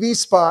had a TV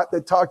spot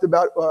that talked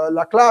about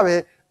La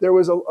Clave, there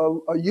was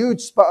a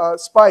huge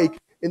spike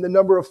in the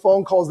number of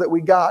phone calls that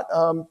we got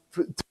to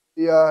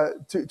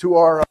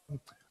our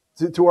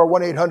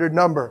 1-800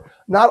 number.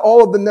 Not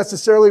all of them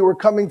necessarily were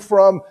coming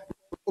from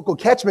local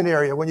catchment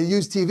area. When you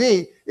use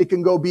TV, it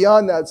can go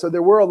beyond that. So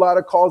there were a lot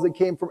of calls that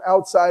came from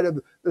outside of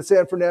the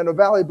San Fernando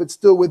Valley, but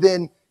still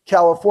within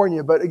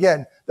California. But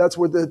again, that's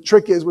where the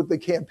trick is with the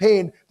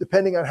campaign.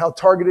 Depending on how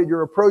targeted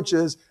your approach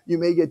is, you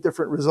may get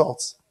different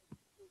results.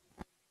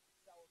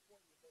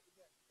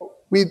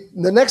 The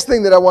next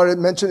thing that I wanted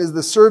to mention is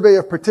the survey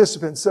of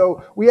participants.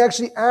 So we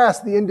actually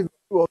asked the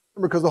individual,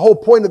 because the whole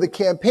point of the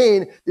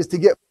campaign is to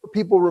get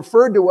people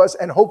referred to us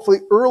and hopefully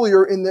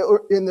earlier in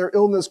their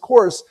illness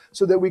course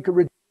so that we could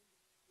reduce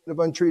of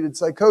untreated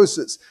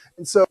psychosis.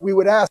 And so we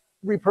would ask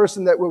every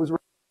person that was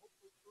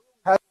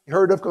had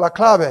heard of La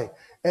Clave.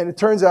 And it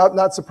turns out,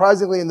 not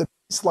surprisingly, in the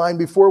baseline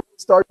before we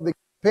started the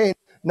campaign,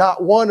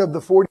 not one of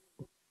the 40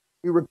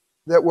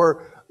 that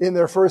were in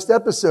their first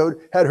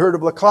episode had heard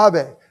of La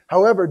Clave.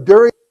 However,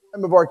 during the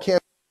time of our campaign,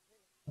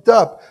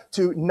 up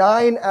to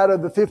 9 out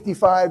of the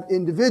 55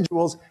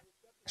 individuals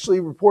actually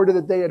reported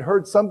that they had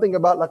heard something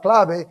about La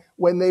Clave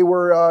when they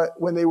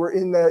were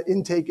in the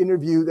intake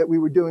interview that we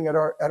were doing at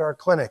our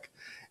clinic.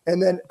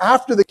 And then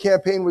after the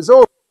campaign was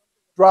over,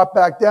 dropped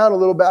back down a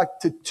little, back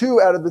to 2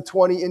 out of the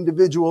 20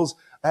 individuals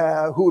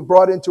who were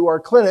brought into our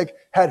clinic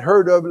had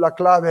heard of La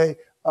Clave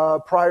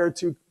prior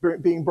to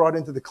being brought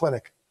into the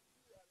clinic.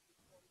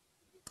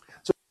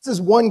 This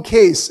is one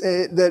case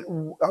that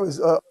I was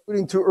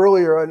alluding to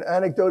earlier, an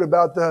anecdote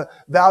about the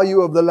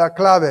value of the La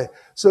Clave.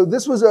 So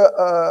this was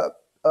a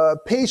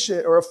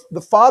patient, or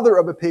the father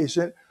of a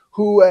patient,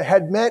 who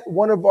had met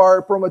one of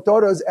our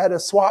promotoras at a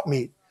swap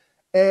meet.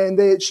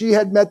 And she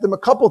had met them a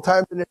couple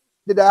times and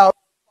handed out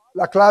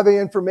La Clave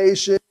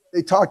information.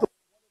 They talked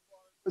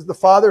about the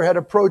father had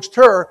approached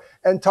her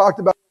and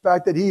talked about the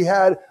fact that he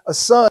had a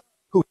son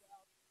who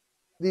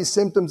had these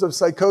symptoms of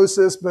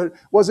psychosis, but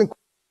wasn't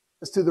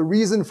as to the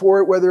reason for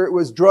it, whether it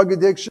was drug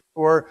addiction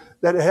or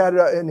that it had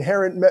an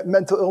inherent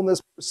mental illness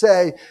per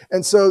se.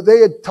 And so they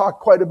had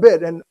talked quite a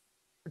bit. And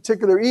a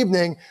particular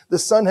evening, the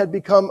son had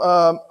become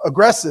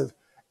aggressive.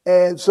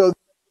 And so they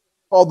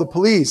called the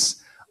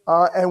police.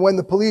 And when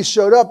the police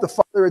showed up, the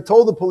father had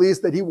told the police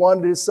that he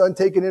wanted his son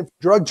taken in for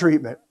drug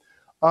treatment.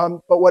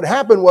 But what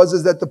happened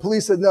was that the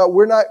police said, no,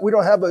 we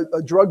don't have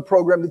a drug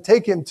program to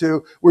take him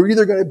to. We're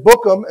either going to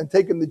book him and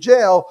take him to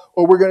jail,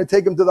 or we're going to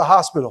take him to the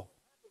hospital.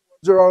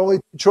 Those are our only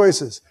 2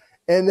 choices.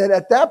 And then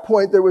at that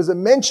point, there was a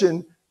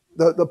mention,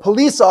 the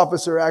police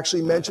officer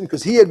actually mentioned,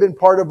 because he had been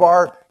part of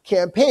our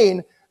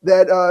campaign,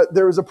 that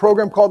there was a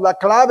program called La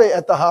Clave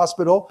at the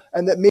hospital,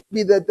 and that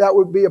maybe that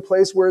would be a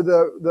place where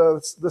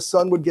the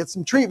son would get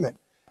some treatment.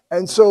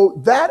 And so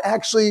that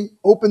actually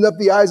opened up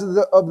the eyes of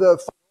the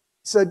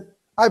said,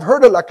 I've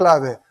heard of La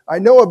Clave. I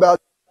know about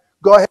it.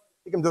 Go ahead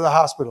and take him to the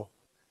hospital.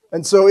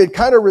 And so it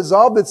kind of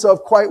resolved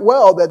itself quite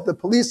well that the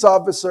police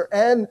officer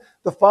and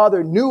the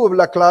father knew of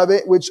La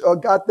Clave, which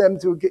got them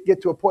to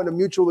get to a point of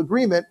mutual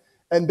agreement,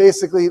 and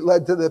basically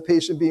led to the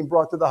patient being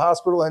brought to the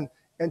hospital and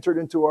entered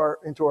into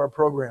our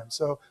program.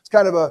 So it's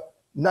kind of a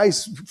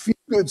nice,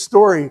 feel-good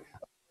story.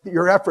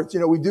 Your efforts,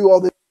 we do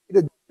all this,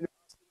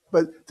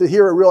 but to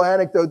hear a real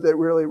anecdote that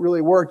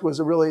really worked was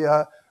a really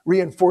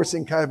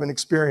reinforcing kind of an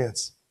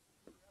experience.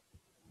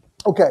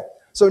 Okay,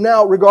 so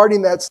now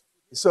regarding that.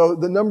 So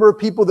the number of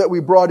people that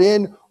we brought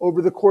in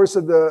over the course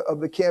of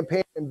the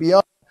campaign and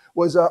beyond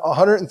was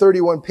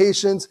 131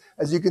 patients.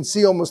 As you can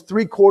see, almost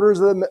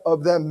 3/4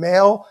 of them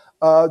male,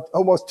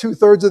 almost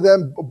 2/3 of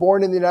them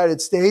born in the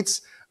United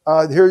States.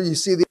 Here you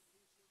see the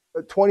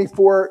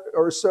 24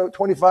 or so,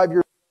 25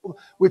 years old,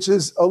 which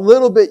is a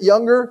little bit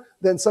younger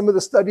than some of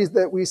the studies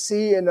that we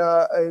see in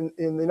the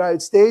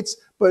United States,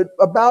 but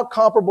about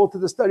comparable to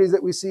the studies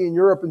that we see in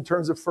Europe in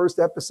terms of first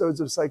episodes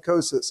of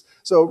psychosis.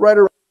 So right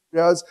around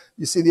as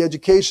you see the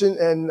education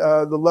and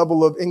the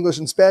level of English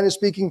and Spanish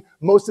speaking,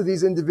 most of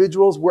these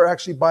individuals were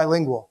actually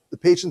bilingual. The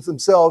patients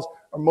themselves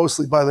are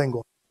mostly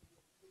bilingual.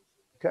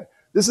 Okay.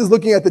 This is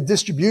looking at the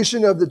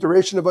distribution of the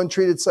duration of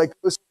untreated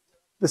psychosis.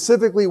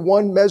 Specifically,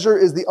 one measure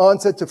is the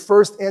onset to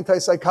first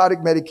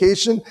antipsychotic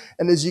medication.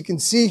 And as you can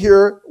see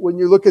here, when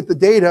you look at the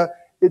data,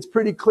 it's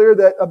pretty clear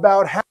that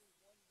about half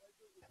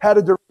had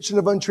a duration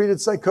of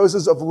untreated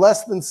psychosis of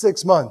less than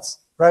 6 months,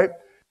 right?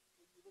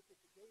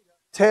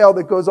 Tail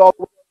that goes all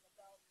the way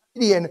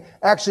median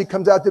actually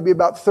comes out to be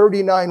about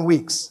 39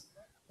 weeks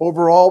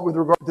overall with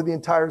regard to the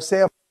entire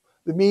sample.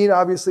 The mean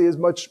obviously is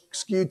much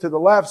skewed to the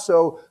left,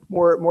 so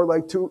more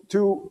like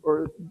two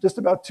or just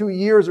about 2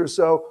 years or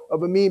so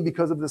of a mean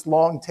because of this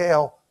long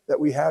tail that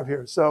we have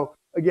here. So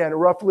again,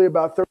 roughly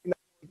about 39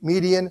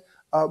 median,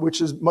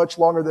 which is much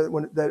longer than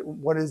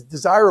what is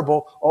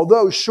desirable,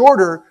 although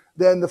shorter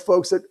than the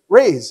folks at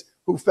Ray's,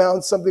 who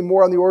found something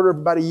more on the order of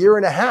about 1.5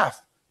 years.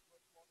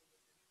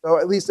 So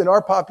at least in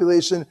our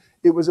population,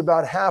 it was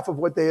about half of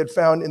what they had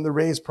found in the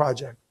Ray's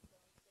project.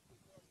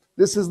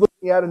 This is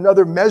looking at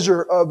another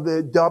measure of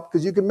the DUP,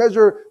 because you can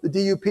measure the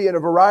DUP in a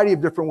variety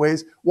of different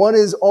ways. One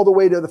is all the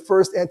way to the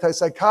first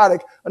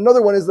antipsychotic.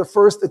 Another one is the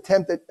first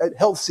attempt at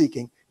health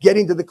seeking,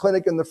 getting to the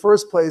clinic in the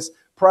first place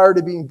prior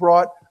to being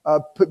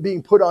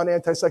being put on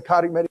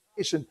antipsychotic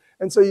medication.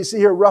 And so you see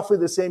here roughly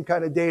the same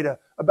kind of data.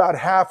 About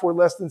half were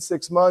less than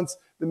 6 months,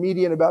 the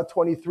median about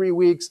 23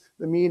 weeks,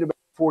 the mean about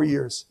 4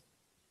 years.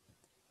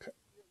 Okay.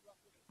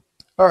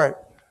 All right.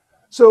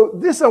 So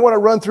this I want to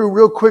run through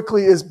real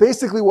quickly is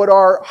basically what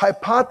our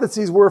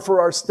hypotheses were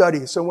for our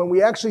study. So when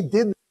we actually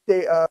did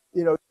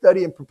the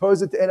study and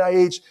proposed it to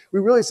NIH, we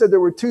really said there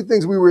were 2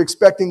 things we were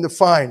expecting to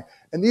find.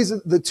 And these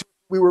are the 2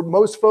 we were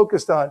most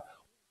focused on.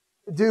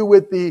 To do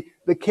with the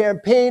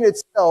campaign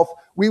itself,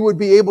 we would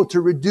be able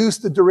to reduce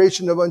the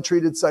duration of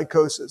untreated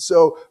psychosis.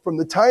 So from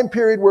the time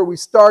period where we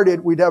started,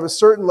 we'd have a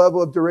certain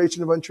level of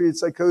duration of untreated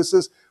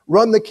psychosis,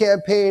 run the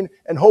campaign,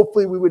 and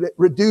hopefully we would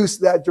reduce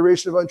that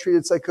duration of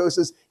untreated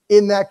psychosis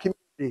in that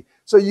community.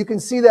 So you can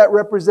see that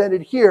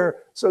represented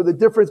here. So the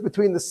difference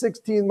between the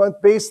 16-month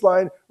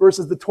baseline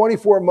versus the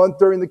 24-month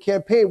during the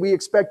campaign, we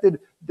expected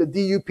the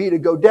DUP to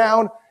go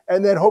down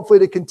and then hopefully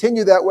to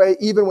continue that way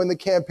even when the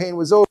campaign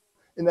was over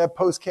in that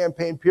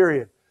post-campaign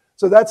period.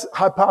 So that's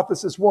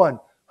hypothesis 1.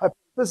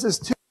 Hypothesis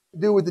 2 to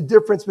do with the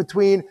difference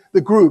between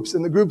the groups,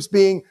 and the groups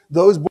being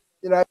those born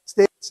in the United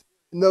States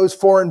and those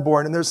foreign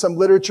born. And there's some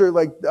literature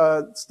like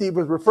Steve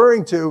was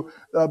referring to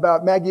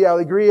about Maggie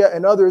Allegria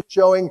and others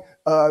showing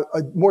a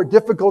more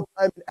difficult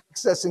time in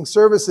accessing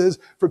services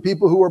for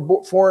people who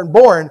are foreign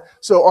born.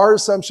 So our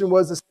assumption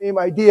was the same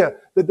idea,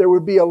 that there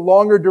would be a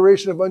longer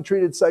duration of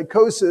untreated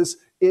psychosis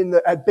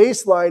at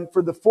baseline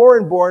for the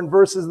foreign born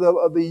versus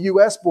the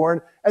US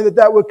born, and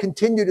that would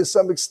continue to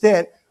some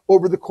extent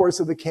over the course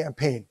of the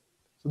campaign.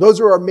 So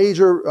those are our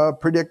major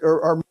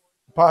our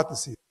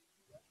hypotheses.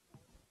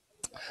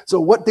 So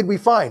what did we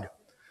find?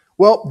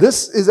 Well,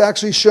 this is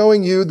actually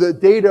showing you the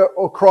data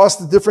across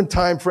the different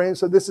time frames.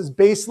 So this is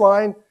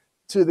baseline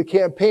to the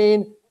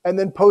campaign and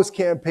then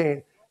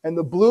post-campaign. And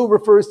the blue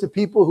refers to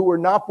people who were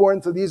not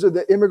born. So these are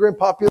the immigrant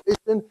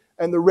population,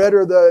 and the red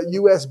are the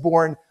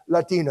US-born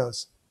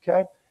Latinos.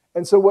 Okay?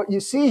 And so what you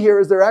see here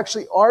is there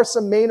actually are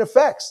some main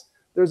effects.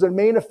 There's a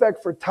main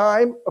effect for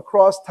time.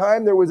 Across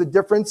time, there was a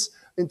difference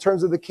in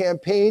terms of the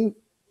campaign,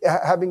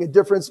 having a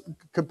difference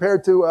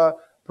compared to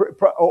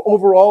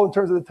overall in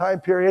terms of the time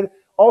period.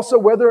 Also,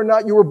 whether or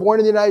not you were born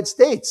in the United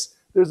States,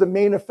 there's a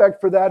main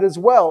effect for that as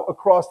well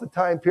across the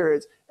time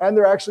periods. And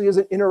there actually is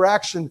an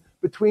interaction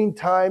between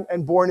time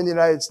and born in the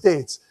United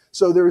States.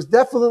 So there is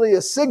definitely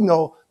a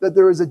signal that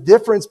there is a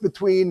difference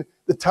between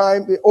the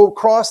time,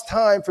 across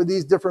time for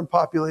these different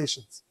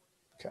populations.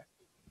 Okay.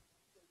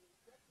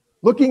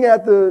 Looking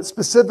at the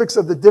specifics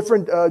of the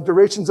different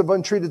durations of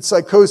untreated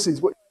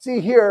psychoses, what you see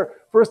here,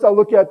 first I'll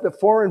look at the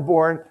foreign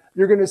born.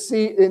 You're going to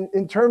see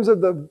in terms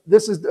of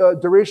this is the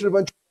duration of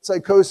untreated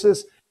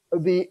psychosis,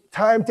 the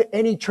time to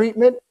any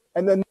treatment,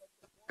 and then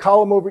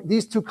column over,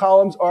 these 2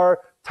 columns are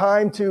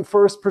time to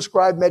first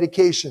prescribed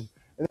medication.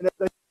 And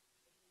then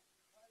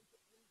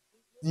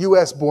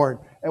US born.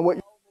 And what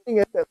you're looking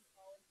at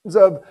in terms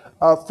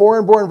of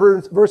foreign born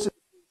versus,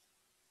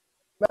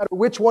 no matter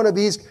which one of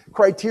these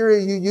criteria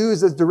you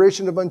use as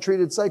duration of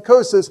untreated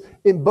psychosis,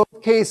 in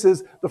both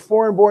cases, the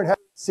foreign born has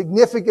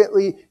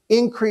significantly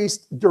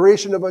increased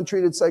duration of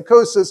untreated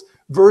psychosis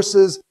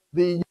versus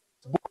the US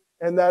born.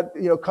 And that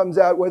comes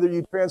out whether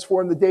you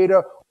transform the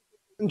data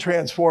or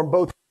transform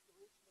both.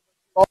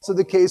 Also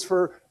the case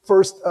for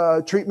first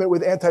treatment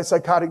with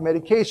antipsychotic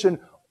medication,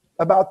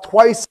 about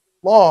twice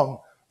long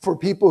for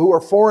people who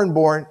are foreign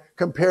born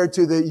compared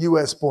to the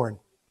US born.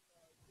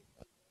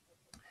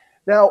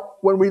 Now,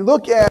 when we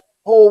look at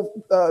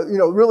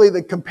really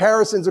the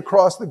comparisons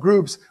across the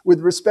groups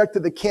with respect to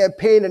the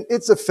campaign and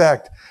its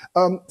effect.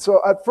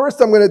 So at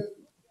first I'm going to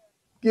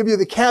give you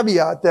the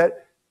caveat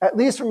that at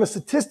least from a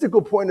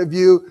statistical point of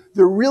view,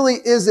 there really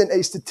isn't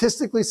a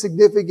statistically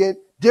significant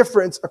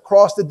difference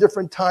across the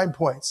different time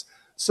points.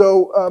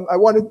 So I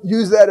want to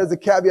use that as a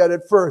caveat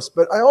at first,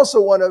 but I also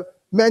want to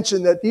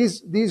mention that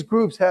these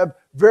groups have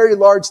very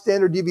large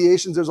standard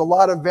deviations. There's a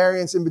lot of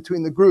variance in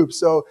between the groups,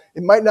 so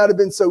it might not have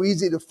been so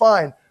easy to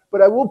find.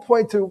 But I will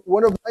point to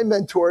one of my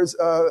mentors,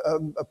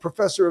 a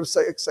professor of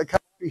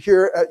psychiatry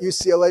here at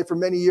UCLA for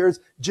many years,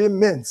 Jim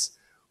Mintz,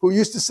 who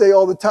used to say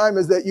all the time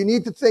is that you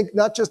need to think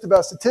not just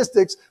about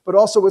statistics, but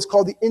also what's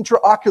called the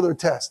intraocular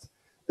test,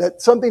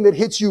 that's something that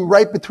hits you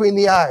right between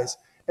the eyes.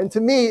 And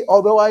to me,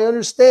 although I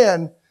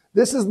understand,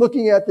 this is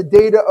looking at the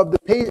data of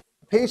the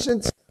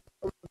patients,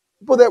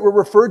 people that were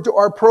referred to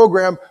our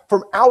program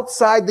from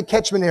outside the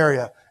catchment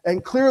area.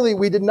 And clearly,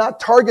 we did not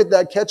target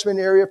that catchment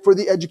area for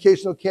the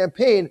educational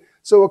campaign.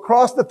 So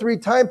across the 3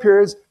 time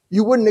periods,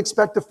 you wouldn't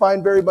expect to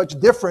find very much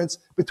difference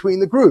between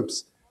the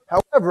groups.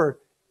 However,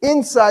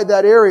 inside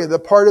that area, the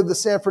part of the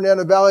San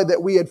Fernando Valley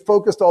that we had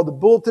focused all the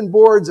bulletin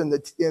boards and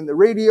the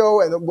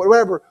radio and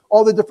whatever,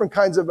 all the different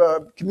kinds of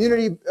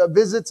community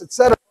visits,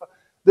 etc.,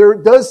 there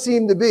does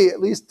seem to be, at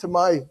least to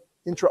my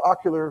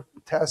intraocular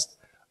test,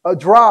 a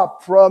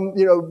drop from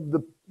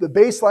the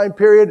baseline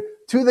period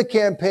to the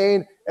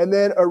campaign and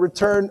then a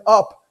return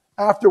up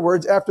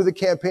afterwards after the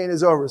campaign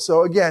is over.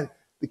 So again,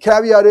 the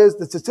caveat is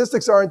the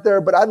statistics aren't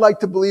there, but I'd like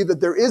to believe that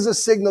there is a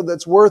signal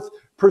that's worth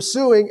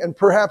pursuing, and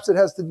perhaps it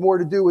has more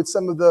to do with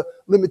some of the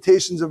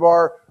limitations of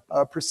our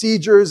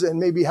procedures and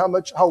maybe how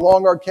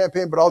long our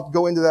campaign, but I'll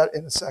go into that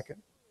in a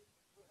second.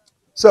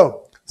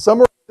 So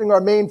summarizing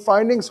our main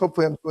findings,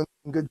 hopefully I'm doing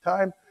in good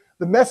time.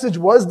 The message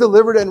was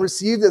delivered and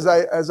received as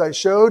I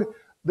showed.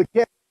 The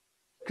campaign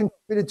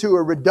contributed to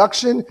a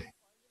reduction in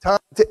time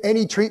to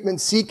any treatment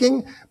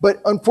seeking,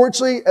 but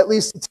unfortunately, at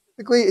least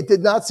statistically, it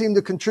did not seem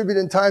to contribute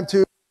in time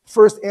to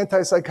first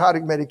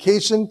antipsychotic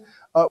medication.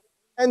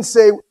 And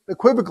say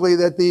equivocally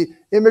that the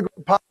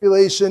immigrant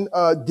population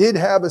did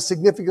have a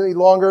significantly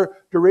longer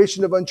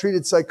duration of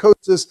untreated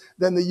psychosis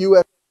than the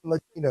U.S. and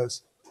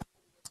Latinos.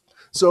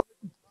 So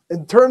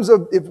in terms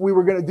of if we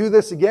were going to do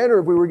this again or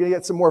if we were going to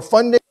get some more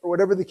funding or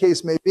whatever the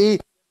case may be,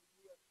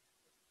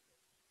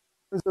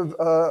 in terms of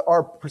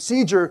our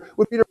procedure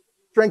would be to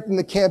strengthen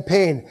the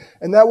campaign.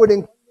 And that would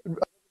include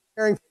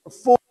preparing for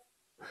full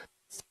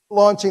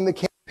launching the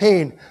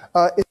campaign.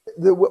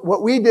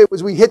 What we did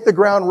was we hit the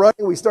ground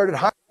running. We started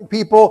hiring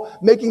people,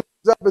 making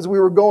things up as we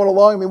were going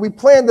along. I mean, we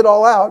planned it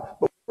all out,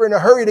 but we were in a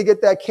hurry to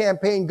get that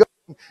campaign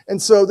going. And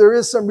so there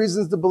is some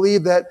reasons to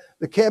believe that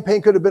the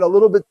campaign could have been a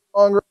little bit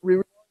stronger.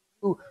 We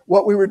knew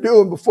what we were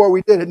doing before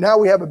we did it. Now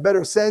we have a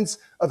better sense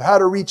of how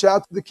to reach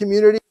out to the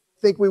community.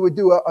 I think we would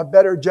do a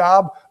better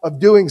job of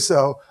doing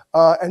so,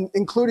 and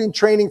including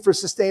training for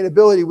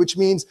sustainability, which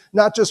means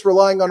not just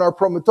relying on our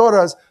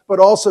promotoras, but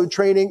also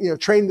training the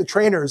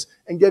trainers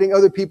and getting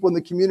other people in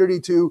the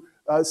community to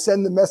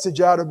send the message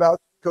out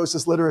about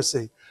psychosis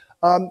literacy.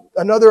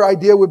 Another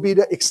idea would be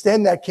to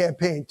extend that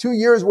campaign. 2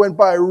 years went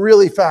by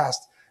really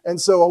fast.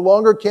 And so a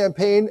longer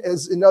campaign,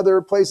 as in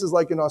other places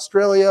like in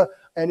Australia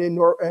and in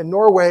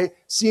Norway,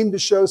 seemed to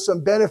show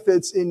some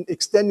benefits in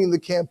extending the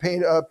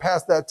campaign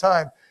past that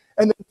time.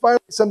 And then finally,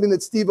 something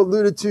that Steve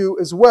alluded to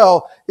as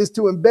well is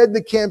to embed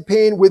the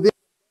campaign within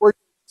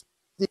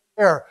the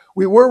care.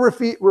 We were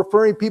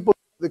referring people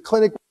to the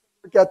clinic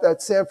at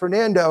that San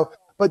Fernando,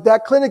 but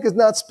that clinic is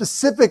not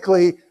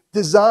specifically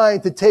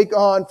designed to take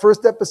on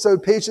first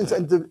episode patients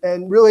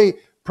and really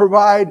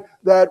provide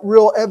that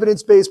real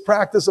evidence-based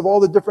practice of all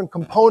the different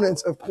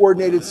components of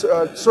coordinated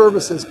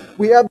services.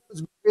 We have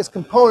those various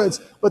components,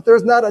 but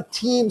there's not a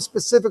team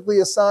specifically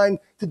assigned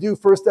to do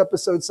first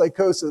episode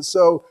psychosis.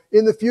 So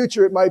in the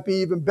future, it might be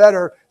even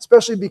better,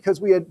 especially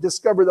because we had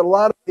discovered that a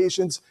lot of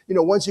patients,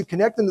 once you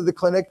connect them to the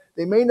clinic,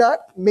 they may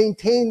not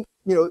maintain,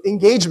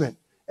 engagement.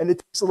 And it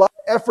takes a lot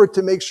of effort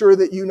to make sure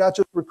that you not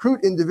just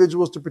recruit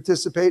individuals to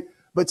participate,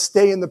 but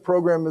stay in the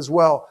program as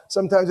well.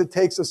 Sometimes it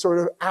takes a sort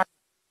of act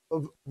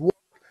of work,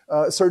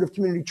 assertive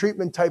community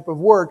treatment type of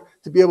work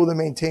to be able to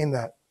maintain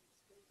that.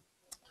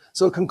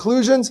 So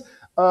conclusions,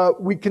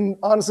 we can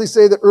honestly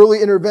say that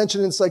early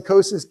intervention in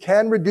psychosis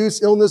can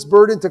reduce illness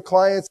burden to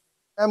clients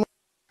and families.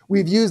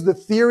 We've used the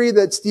theory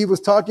that Steve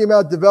was talking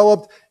about,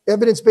 developed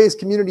evidence-based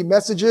community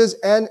messages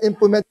and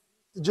implemented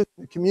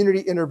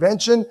community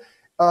intervention.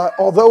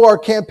 Although our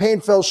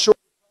campaign fell short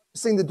of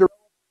seeing the direct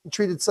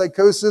treated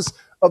psychosis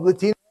of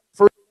Latinos,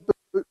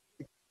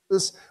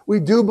 we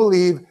do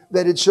believe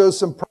that it shows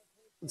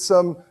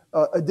some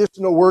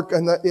additional work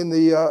in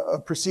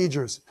the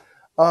procedures.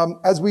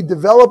 As we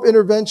develop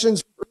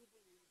interventions,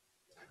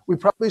 we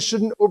probably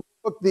shouldn't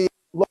overlook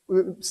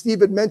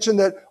Steve had mentioned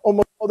that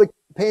almost all the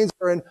campaigns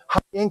are in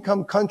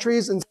high-income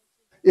countries, and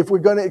if we're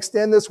going to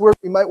extend this work,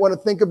 we might want to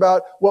think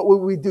about what would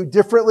we do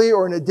differently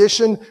or in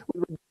addition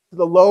to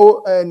the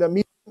low and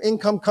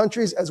medium-income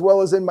countries, as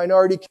well as in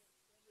minority,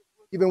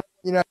 even in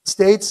the United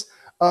States.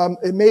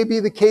 It may be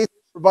the case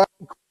that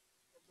providing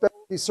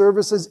specialty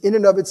services in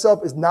and of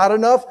itself is not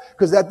enough,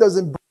 because that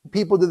doesn't bring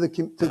people to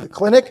the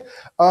clinic.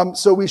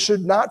 So we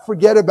should not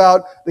forget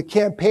about the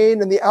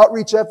campaign and the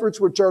outreach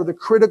efforts, which are the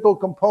critical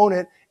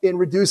component in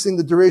reducing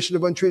the duration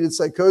of untreated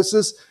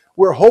psychosis.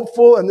 we're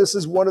hopeful, and this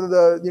is one of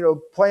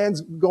the plans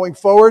going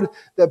forward,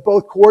 that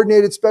both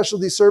coordinated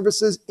specialty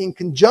services in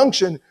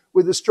conjunction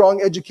with a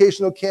strong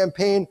educational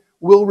campaign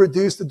will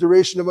reduce the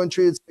duration of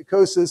untreated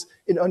psychosis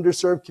in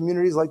underserved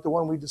communities like the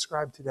one we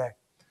described today.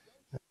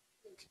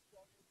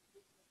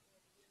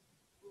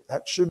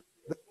 That should be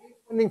the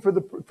funding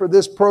for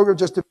this program,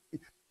 just to be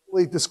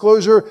fully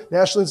disclosure,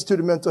 National Institute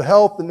of Mental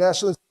Health, the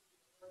National Institute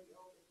of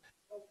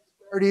Health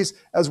Disparities,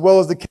 as well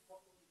as the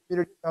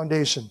Community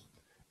Foundation.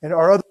 And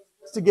our other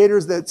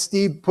investigators that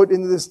Steve put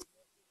into this,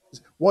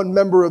 one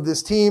member of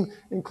this team,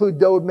 include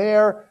Doe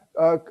Mayer,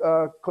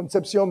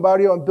 Concepcion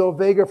Barrio, and Bill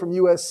Vega from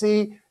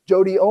USC,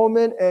 Jody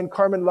Ullman, and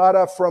Carmen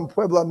Lara from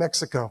Puebla,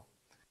 Mexico.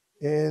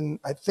 And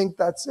I think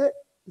that's it.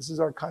 This is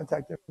our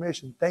contact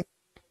information. Thank you.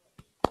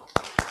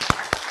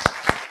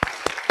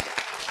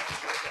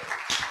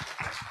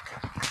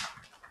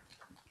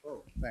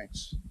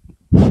 Thanks.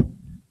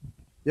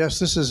 Yes,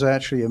 this is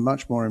actually a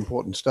much more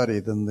important study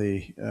than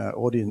the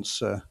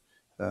audience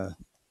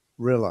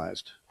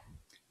realized.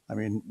 I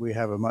mean, we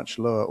have a much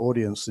lower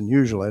audience than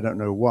usual. I don't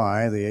know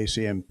why, the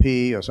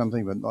ACMP or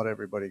something, but not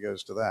everybody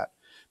goes to that.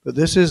 But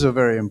this is a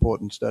very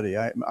important study.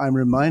 I'm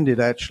reminded,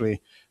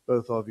 actually,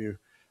 both of you,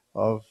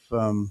 of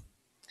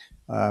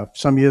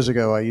some years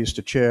ago, I used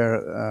to chair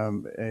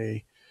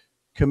a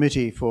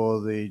committee for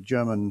the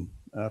German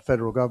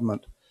federal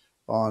government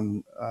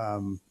on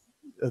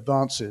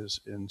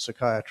advances in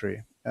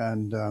psychiatry.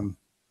 And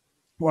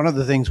one of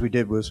the things we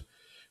did was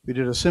we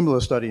did a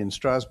similar study in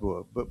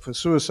Strasbourg, but for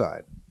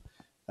suicide,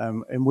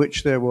 in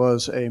which there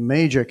was a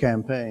major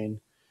campaign,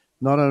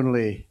 not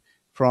only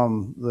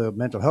from the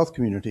mental health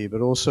community, but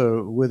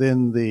also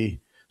within the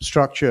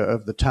structure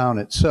of the town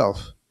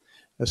itself,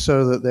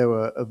 so that there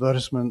were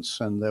advertisements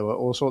and there were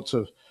all sorts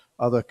of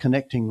other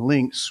connecting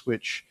links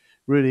which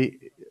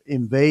really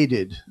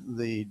invaded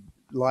the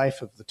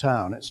life of the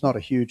town. It's not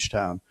a huge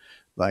town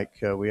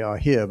like we are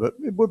here, but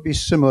it would be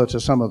similar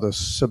to some of the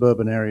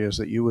suburban areas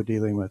that you were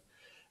dealing with.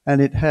 And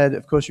it had,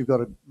 of course, you've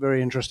got a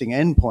very interesting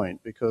endpoint,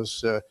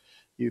 because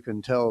you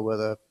can tell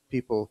whether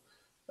people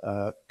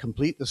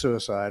complete the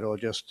suicide or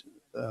just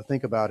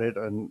think about it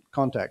and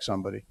contact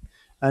somebody.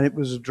 And it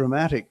was a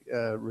dramatic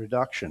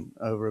reduction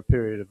over a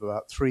period of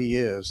about 3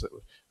 years.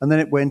 And then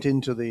it went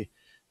into the,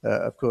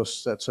 of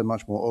course, that's a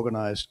much more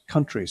organized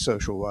country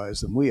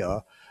social-wise than we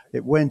are.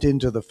 It went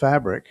into the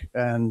fabric,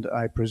 and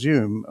I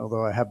presume,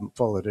 although I haven't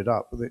followed it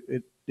up,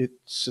 it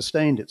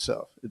sustained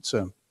itself. It's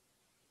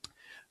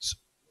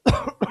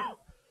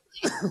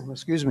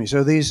excuse me.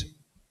 So these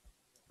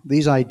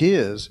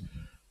ideas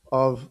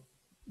of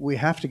we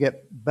have to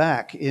get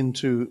back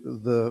into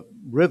the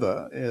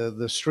river,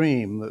 the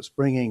stream that's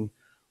bringing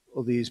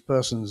all these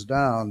persons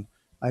down,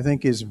 I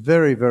think is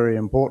very, very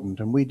important.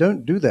 And we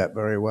don't do that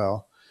very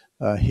well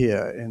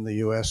here in the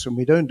US, and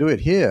we don't do it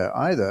here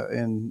either,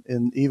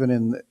 even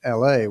in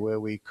LA, where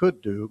we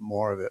could do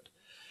more of it.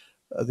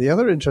 The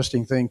other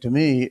interesting thing to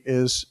me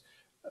is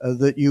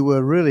that you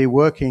were really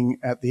working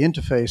at the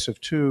interface of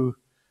two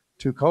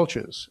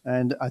cultures.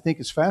 And I think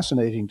it's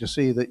fascinating to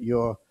see that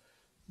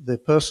the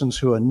persons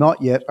who are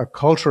not yet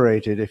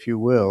acculturated, if you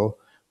will,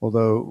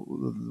 although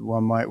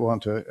one might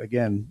want to,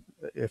 again,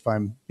 if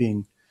I'm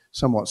being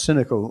somewhat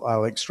cynical,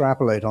 I'll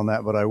extrapolate on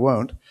that, but I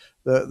won't.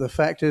 The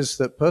fact is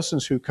that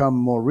persons who come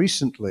more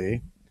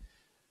recently,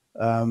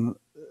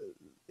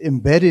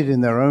 embedded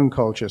in their own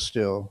culture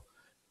still,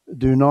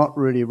 do not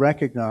really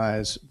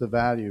recognize the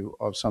value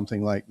of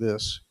something like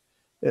this.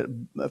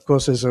 Of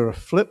course, there's a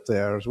flip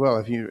there as well.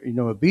 If you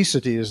know,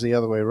 obesity is the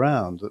other way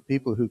around, that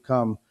people who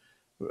come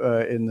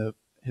in the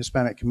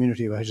Hispanic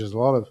community, which has a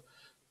lot of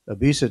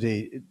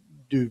obesity,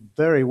 do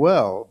very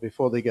well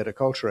before they get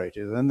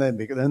acculturated, and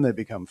then they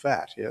become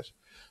fat, yes?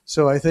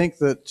 So I think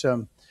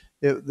that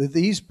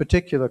these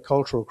particular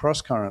cultural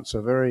cross currents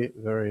are very,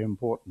 very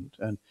important.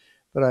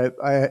 But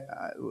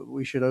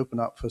we should open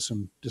up for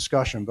some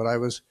discussion. But I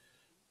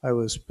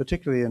was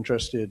particularly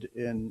interested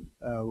in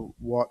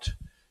what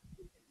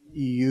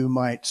you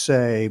might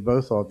say,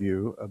 both of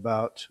you,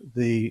 about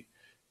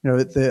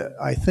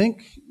I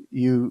think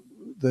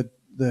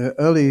the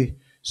early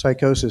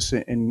psychosis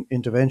in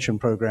intervention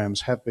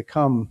programs have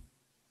become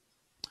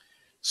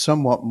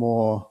somewhat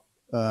more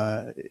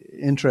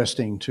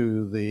interesting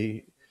to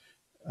the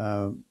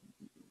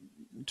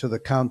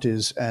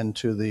counties and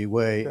to the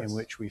way in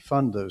which we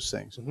fund those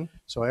things. Mm-hmm.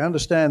 So I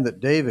understand that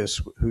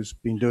Davis, who's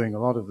been doing a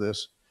lot of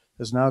this,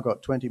 has now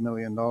got $20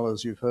 million,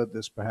 you've heard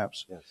this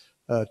perhaps, yes,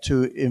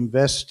 to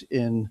invest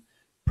in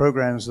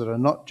programs that are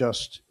not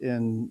just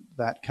in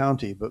that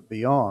county, but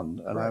beyond.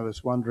 And right. I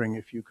was wondering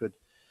if you could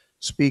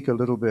speak a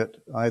little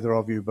bit, either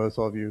of you, both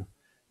of you,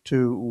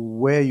 to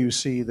where you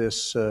see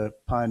this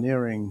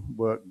pioneering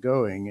work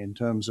going in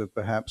terms of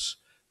perhaps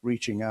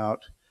reaching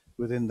out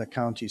within the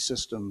county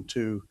system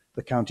to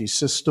the county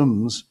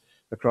systems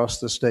across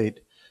the state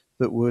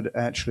that would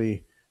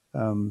actually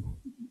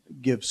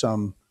give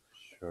some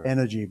sure.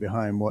 energy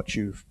behind what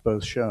you've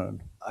both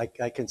shown. I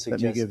can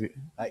suggest. Let me give you.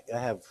 I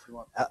have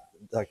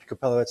Dr.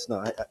 Kopelowicz.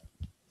 No,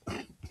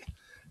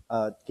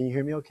 can you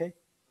hear me okay?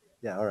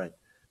 Yeah, all right.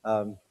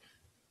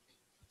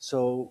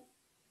 So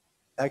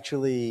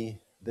actually,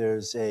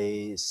 there's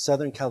a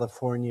Southern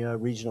California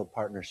Regional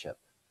Partnership,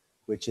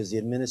 which is the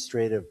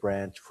administrative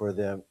branch for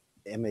the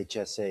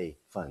MHSA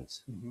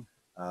funds.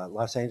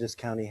 Los Angeles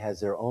County has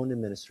their own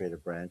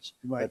administrative branch.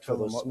 You might but tell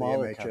for them those what the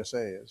smaller counties,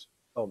 MHSA is.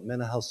 oh,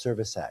 Mental Health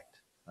Service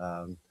Act.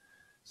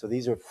 So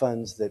these are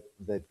funds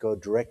that go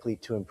directly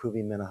to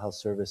improving mental health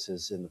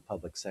services in the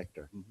public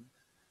sector.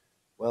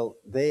 Well,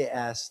 they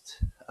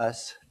asked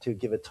us to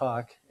give a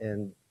talk,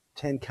 and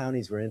 10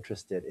 counties were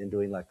interested in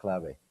doing La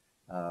Clave.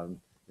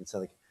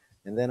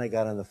 And then I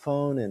got on the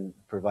phone and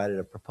provided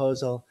a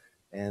proposal,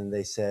 and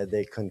they said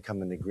they couldn't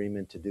come in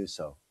agreement to do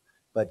so.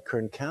 But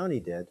Kern County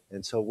did,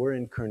 and so we're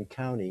in Kern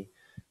County.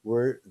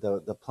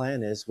 The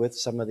plan is, with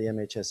some of the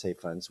MHSA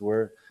funds,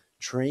 we're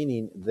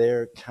training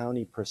their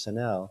county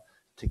personnel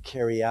to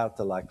carry out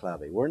the La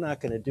Clave. We're not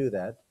going to do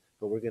that,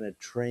 but we're going to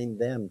train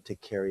them to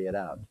carry it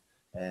out.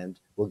 And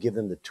we'll give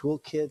them the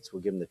toolkits,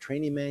 we'll give them the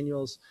training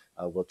manuals,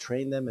 we'll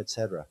train them,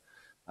 etc.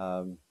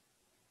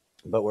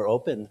 But we're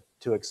open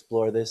to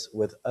explore this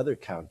with other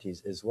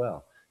counties as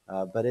well.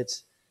 But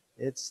it's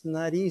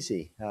not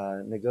easy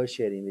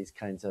negotiating these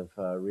kinds of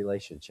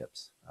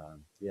relationships.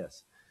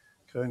 Yes.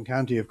 Kern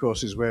County, of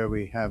course, is where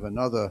we have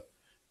another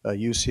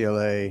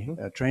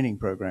UCLA training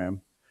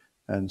program.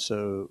 And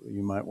so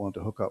you might want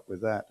to hook up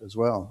with that as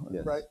well.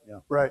 Yes. Right, Yeah.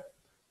 right.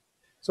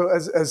 So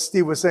as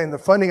Steve was saying, the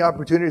funding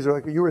opportunities, or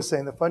like you were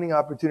saying, the funding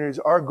opportunities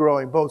are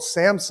growing. Both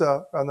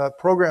SAMHSA on the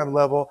program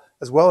level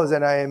as well as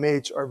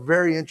NIMH are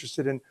very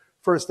interested in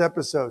first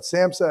episode.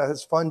 SAMHSA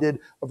has funded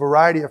a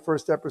variety of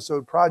first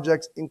episode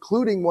projects,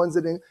 including ones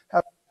that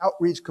have an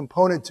outreach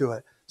component to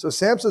it. So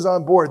SAMHSA's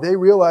on board. They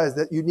realize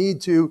that you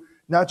need to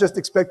not just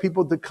expect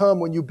people to come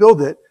when you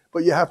build it,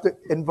 but you have to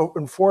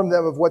inform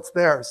them of what's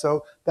there.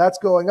 So that's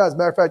going on. As a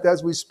matter of fact,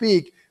 as we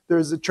speak,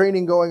 there's a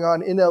training going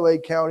on in LA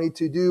County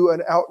to do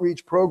an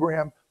outreach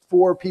program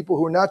for people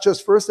who are not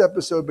just first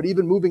episode, but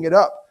even moving it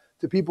up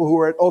to people who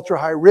are at ultra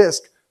high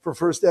risk for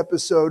first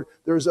episode.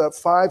 There's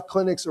 5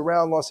 clinics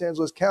around Los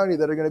Angeles County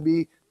that are going to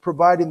be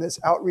providing this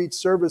outreach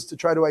service to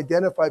try to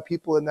identify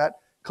people in that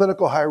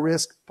clinical high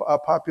risk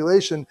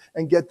population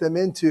and get them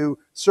into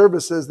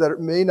services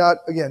that may not,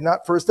 again,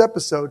 not first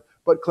episode,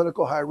 but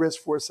clinical high risk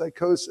for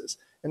psychosis.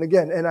 And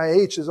again,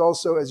 NIH is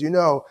also, as you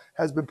know,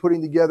 has been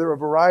putting together a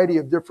variety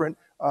of different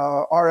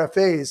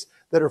RFAs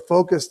that are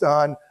focused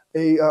on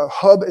a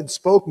hub and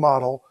spoke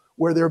model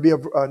where there'll be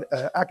an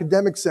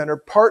academic center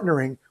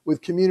partnering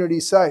with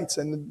community sites,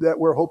 and that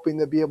we're hoping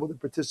to be able to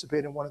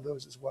participate in one of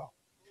those as well.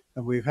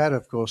 And we've had,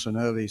 of course, an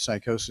early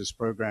psychosis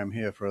program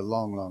here for a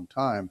long, long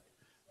time.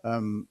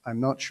 I'm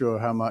not sure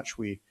how much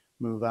we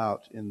move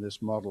out in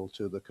this model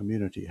to the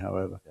community,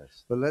 however.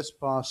 Yes. But let's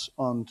pass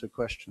on to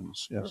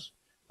questions. Yes.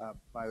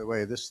 By the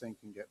way, this thing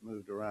can get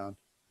moved around.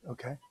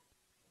 Okay.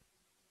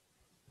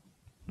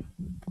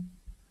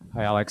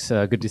 Hi, Alex.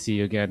 Good to see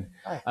you again.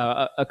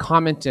 Hi. A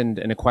comment and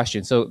a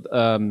question. So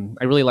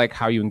I really like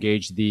how you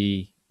engage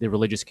the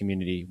religious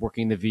community.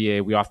 Working in the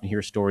VA, we often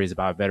hear stories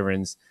about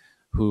veterans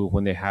who,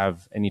 when they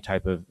have any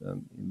type of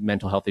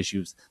mental health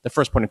issues, the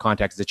first point of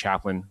contact is the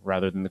chaplain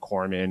rather than the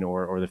corpsman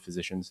or the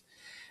physicians.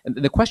 And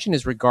the question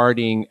is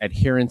regarding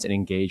adherence and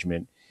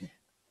engagement.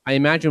 I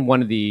imagine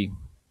one of the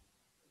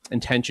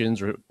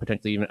intentions or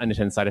potentially even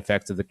unintended side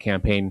effects of the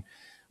campaign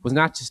was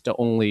not just to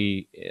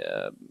only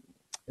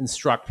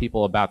instruct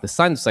people about the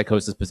signs of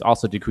psychosis, but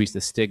also decrease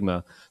the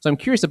stigma. So I'm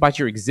curious about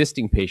your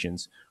existing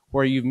patients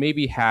where you've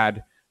maybe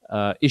had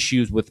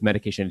issues with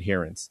medication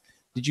adherence.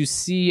 Did you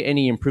see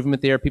any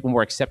improvement there? People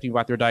more accepting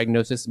about their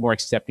diagnosis, more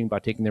accepting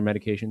about taking their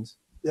medications?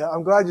 Yeah,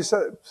 I'm glad you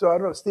said it. So I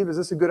don't know, Steve, is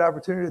this a good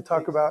opportunity to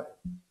talk about?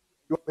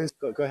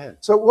 Go ahead.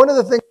 So one of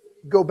the things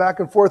we go back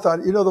and forth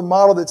on, you know, the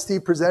model that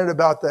Steve presented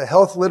about the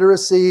health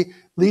literacy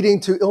leading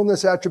to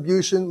illness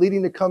attribution,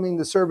 leading to coming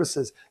to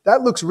services.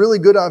 That looks really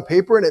good on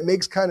paper and it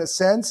makes kind of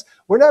sense.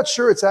 We're not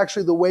sure it's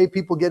actually the way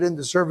people get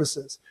into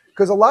services.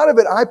 Because a lot of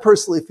it, I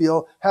personally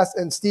feel, has,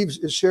 and Steve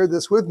has shared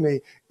this with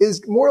me,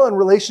 is more on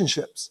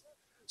relationships.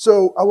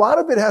 So a lot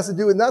of it has to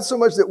do with not so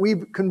much that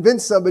we've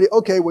convinced somebody,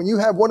 okay, when you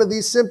have one of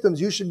these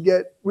symptoms, you should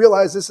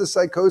realize this is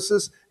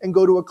psychosis and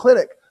go to a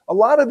clinic. A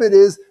lot of it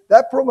is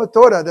that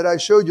promotora that I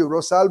showed you,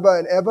 Rosalba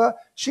and Eva,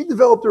 she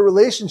developed a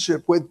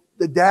relationship with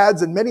the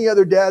dads and many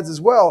other dads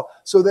as well,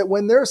 so that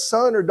when their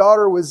son or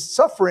daughter was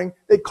suffering,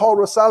 they'd call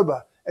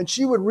Rosalba, and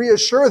she would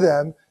reassure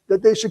them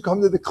that they should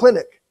come to the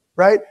clinic,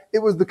 right? It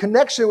was the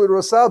connection with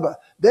Rosalba.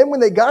 Then when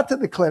they got to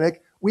the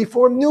clinic, we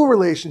formed new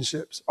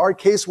relationships. Our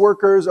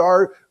caseworkers,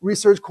 our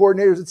research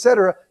coordinators, et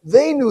cetera,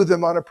 they knew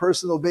them on a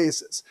personal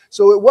basis.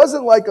 So it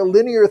wasn't like a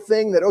linear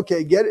thing that,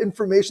 okay, get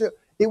information.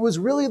 It was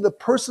really the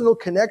personal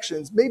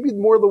connections, maybe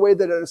more the way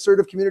that an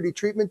assertive community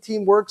treatment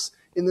team works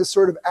in this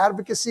sort of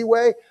advocacy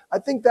way. I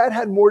think that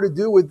had more to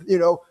do with, you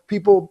know,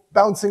 people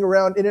bouncing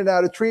around in and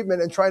out of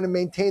treatment and trying to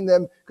maintain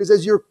them. Because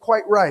as you're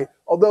quite right,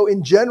 although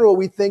in general,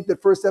 we think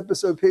that first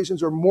episode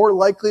patients are more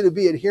likely to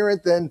be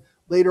adherent than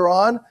later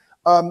on,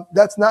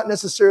 that's not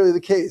necessarily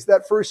the case.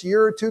 That first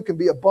year or two can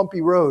be a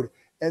bumpy road.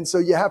 And so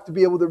you have to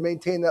be able to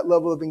maintain that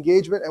level of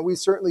engagement. And we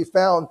certainly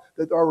found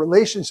that our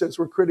relationships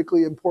were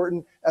critically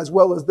important, as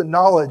well as the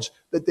knowledge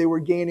that they were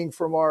gaining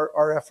from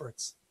our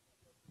efforts.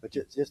 But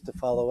just to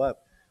follow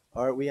up,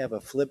 we have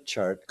a flip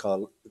chart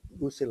called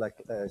Use la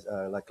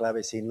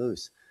clave sin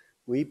luz.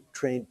 We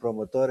trained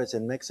promotores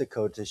in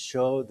Mexico to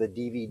show the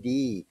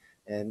DVD.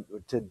 And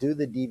to do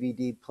the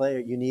DVD player,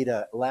 you need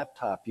a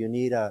laptop, you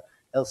need a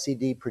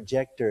LCD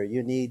projector,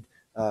 you need,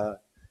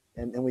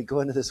 and we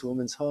go into this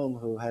woman's home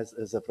who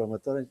is a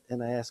promotor,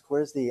 and I ask,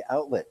 where's the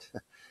outlet?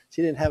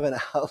 She didn't have an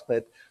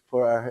outlet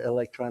for our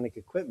electronic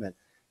equipment.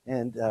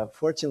 And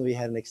fortunately, we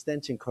had an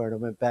extension cord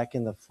and went back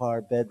in the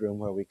far bedroom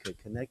where we could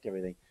connect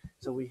everything.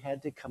 So we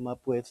had to come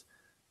up with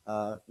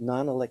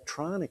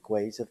non-electronic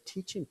ways of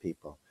teaching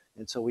people.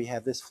 And so we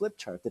have this flip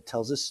chart that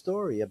tells a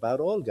story about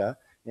Olga,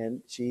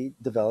 and she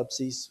develops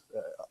these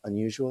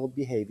unusual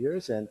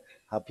behaviors and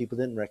how people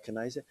didn't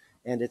recognize it.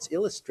 And it's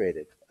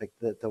illustrated, like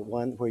the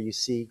one where you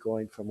see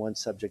going from one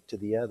subject to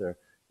the other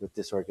with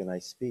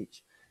disorganized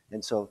speech.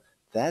 And so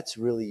that's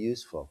really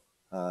useful.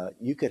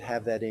 You could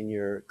have that in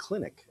your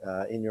clinic,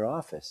 in your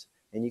office,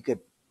 and you could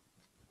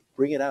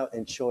bring it out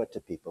and show it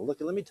to people.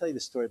 Look, let me tell you the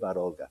story about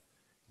Olga.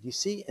 You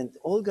see, and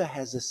Olga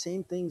has the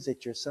same things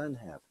that your son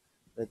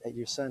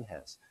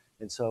has.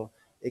 And so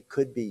it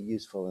could be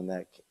useful in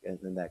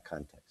that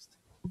context.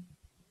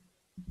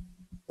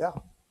 Yeah.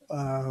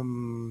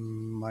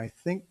 I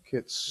think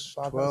it's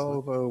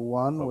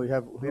 12:01. We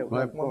have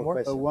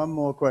one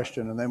more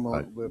question, and then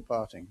we're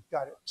parting.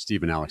 Got it.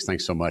 Steve and Alex,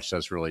 thanks so much.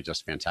 That's really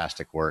just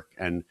fantastic work.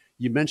 And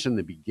you mentioned in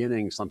the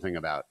beginning something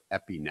about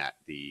EpiNet,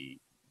 the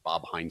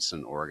Bob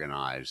Heinsohn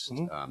organized,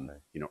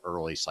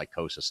 early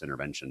psychosis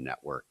intervention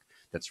network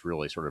that's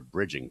really sort of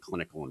bridging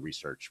clinical and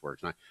research work.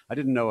 And I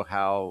didn't know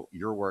how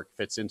your work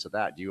fits into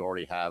that. Do you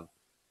already have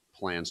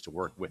plans to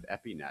work with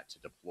EpiNet to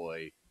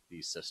deploy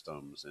these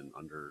systems in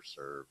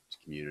underserved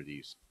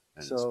communities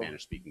and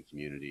Spanish-speaking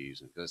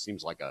communities? Because it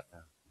seems like a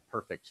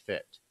perfect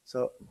fit.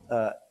 So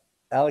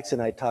Alex and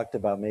I talked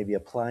about maybe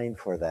applying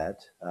for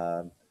that,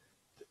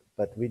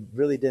 but we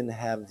really didn't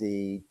have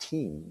the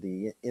team,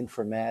 the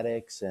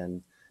informatics,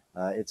 and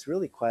it's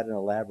really quite an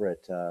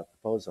elaborate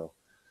proposal.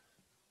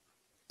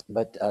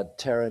 But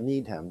Tara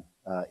Needham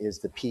is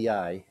the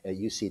PI at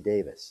UC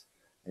Davis,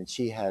 and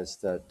she has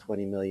the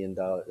 $20 million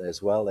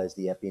as well as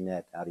the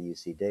EpiNet out of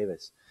UC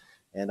Davis.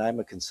 And I'm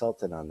a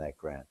consultant on that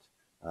grant.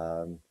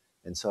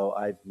 And so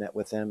I've met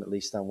with them at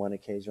least on one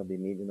occasion. I'll be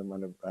meeting them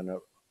on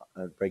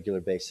a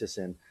regular basis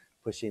and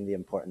pushing the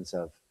importance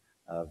of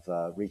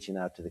reaching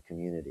out to the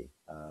community.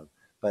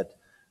 But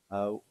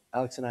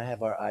Alex and I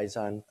have our eyes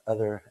on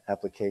other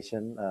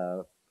application.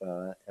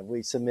 And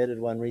we submitted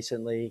one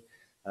recently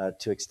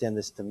to extend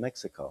this to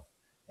Mexico.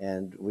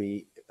 And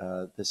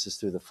this is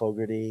through the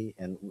Fogarty,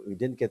 and we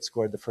didn't get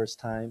scored the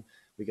first time.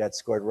 We got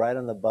scored right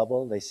on the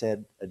bubble. They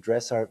said,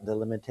 address the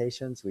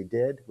limitations. We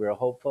did. We were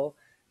hopeful.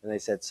 And they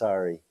said,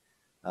 sorry.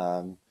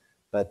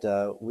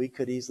 But we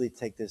could easily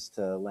take this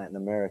to Latin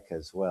America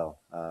as well.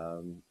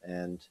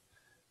 And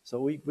so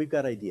we've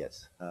got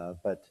ideas.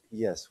 But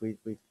yes, we'd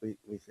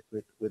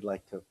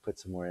like to put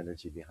some more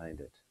energy behind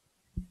it.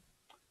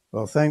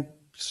 Well,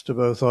 thanks to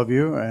both of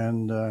you,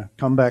 and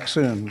come back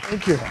soon.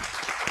 Thank you.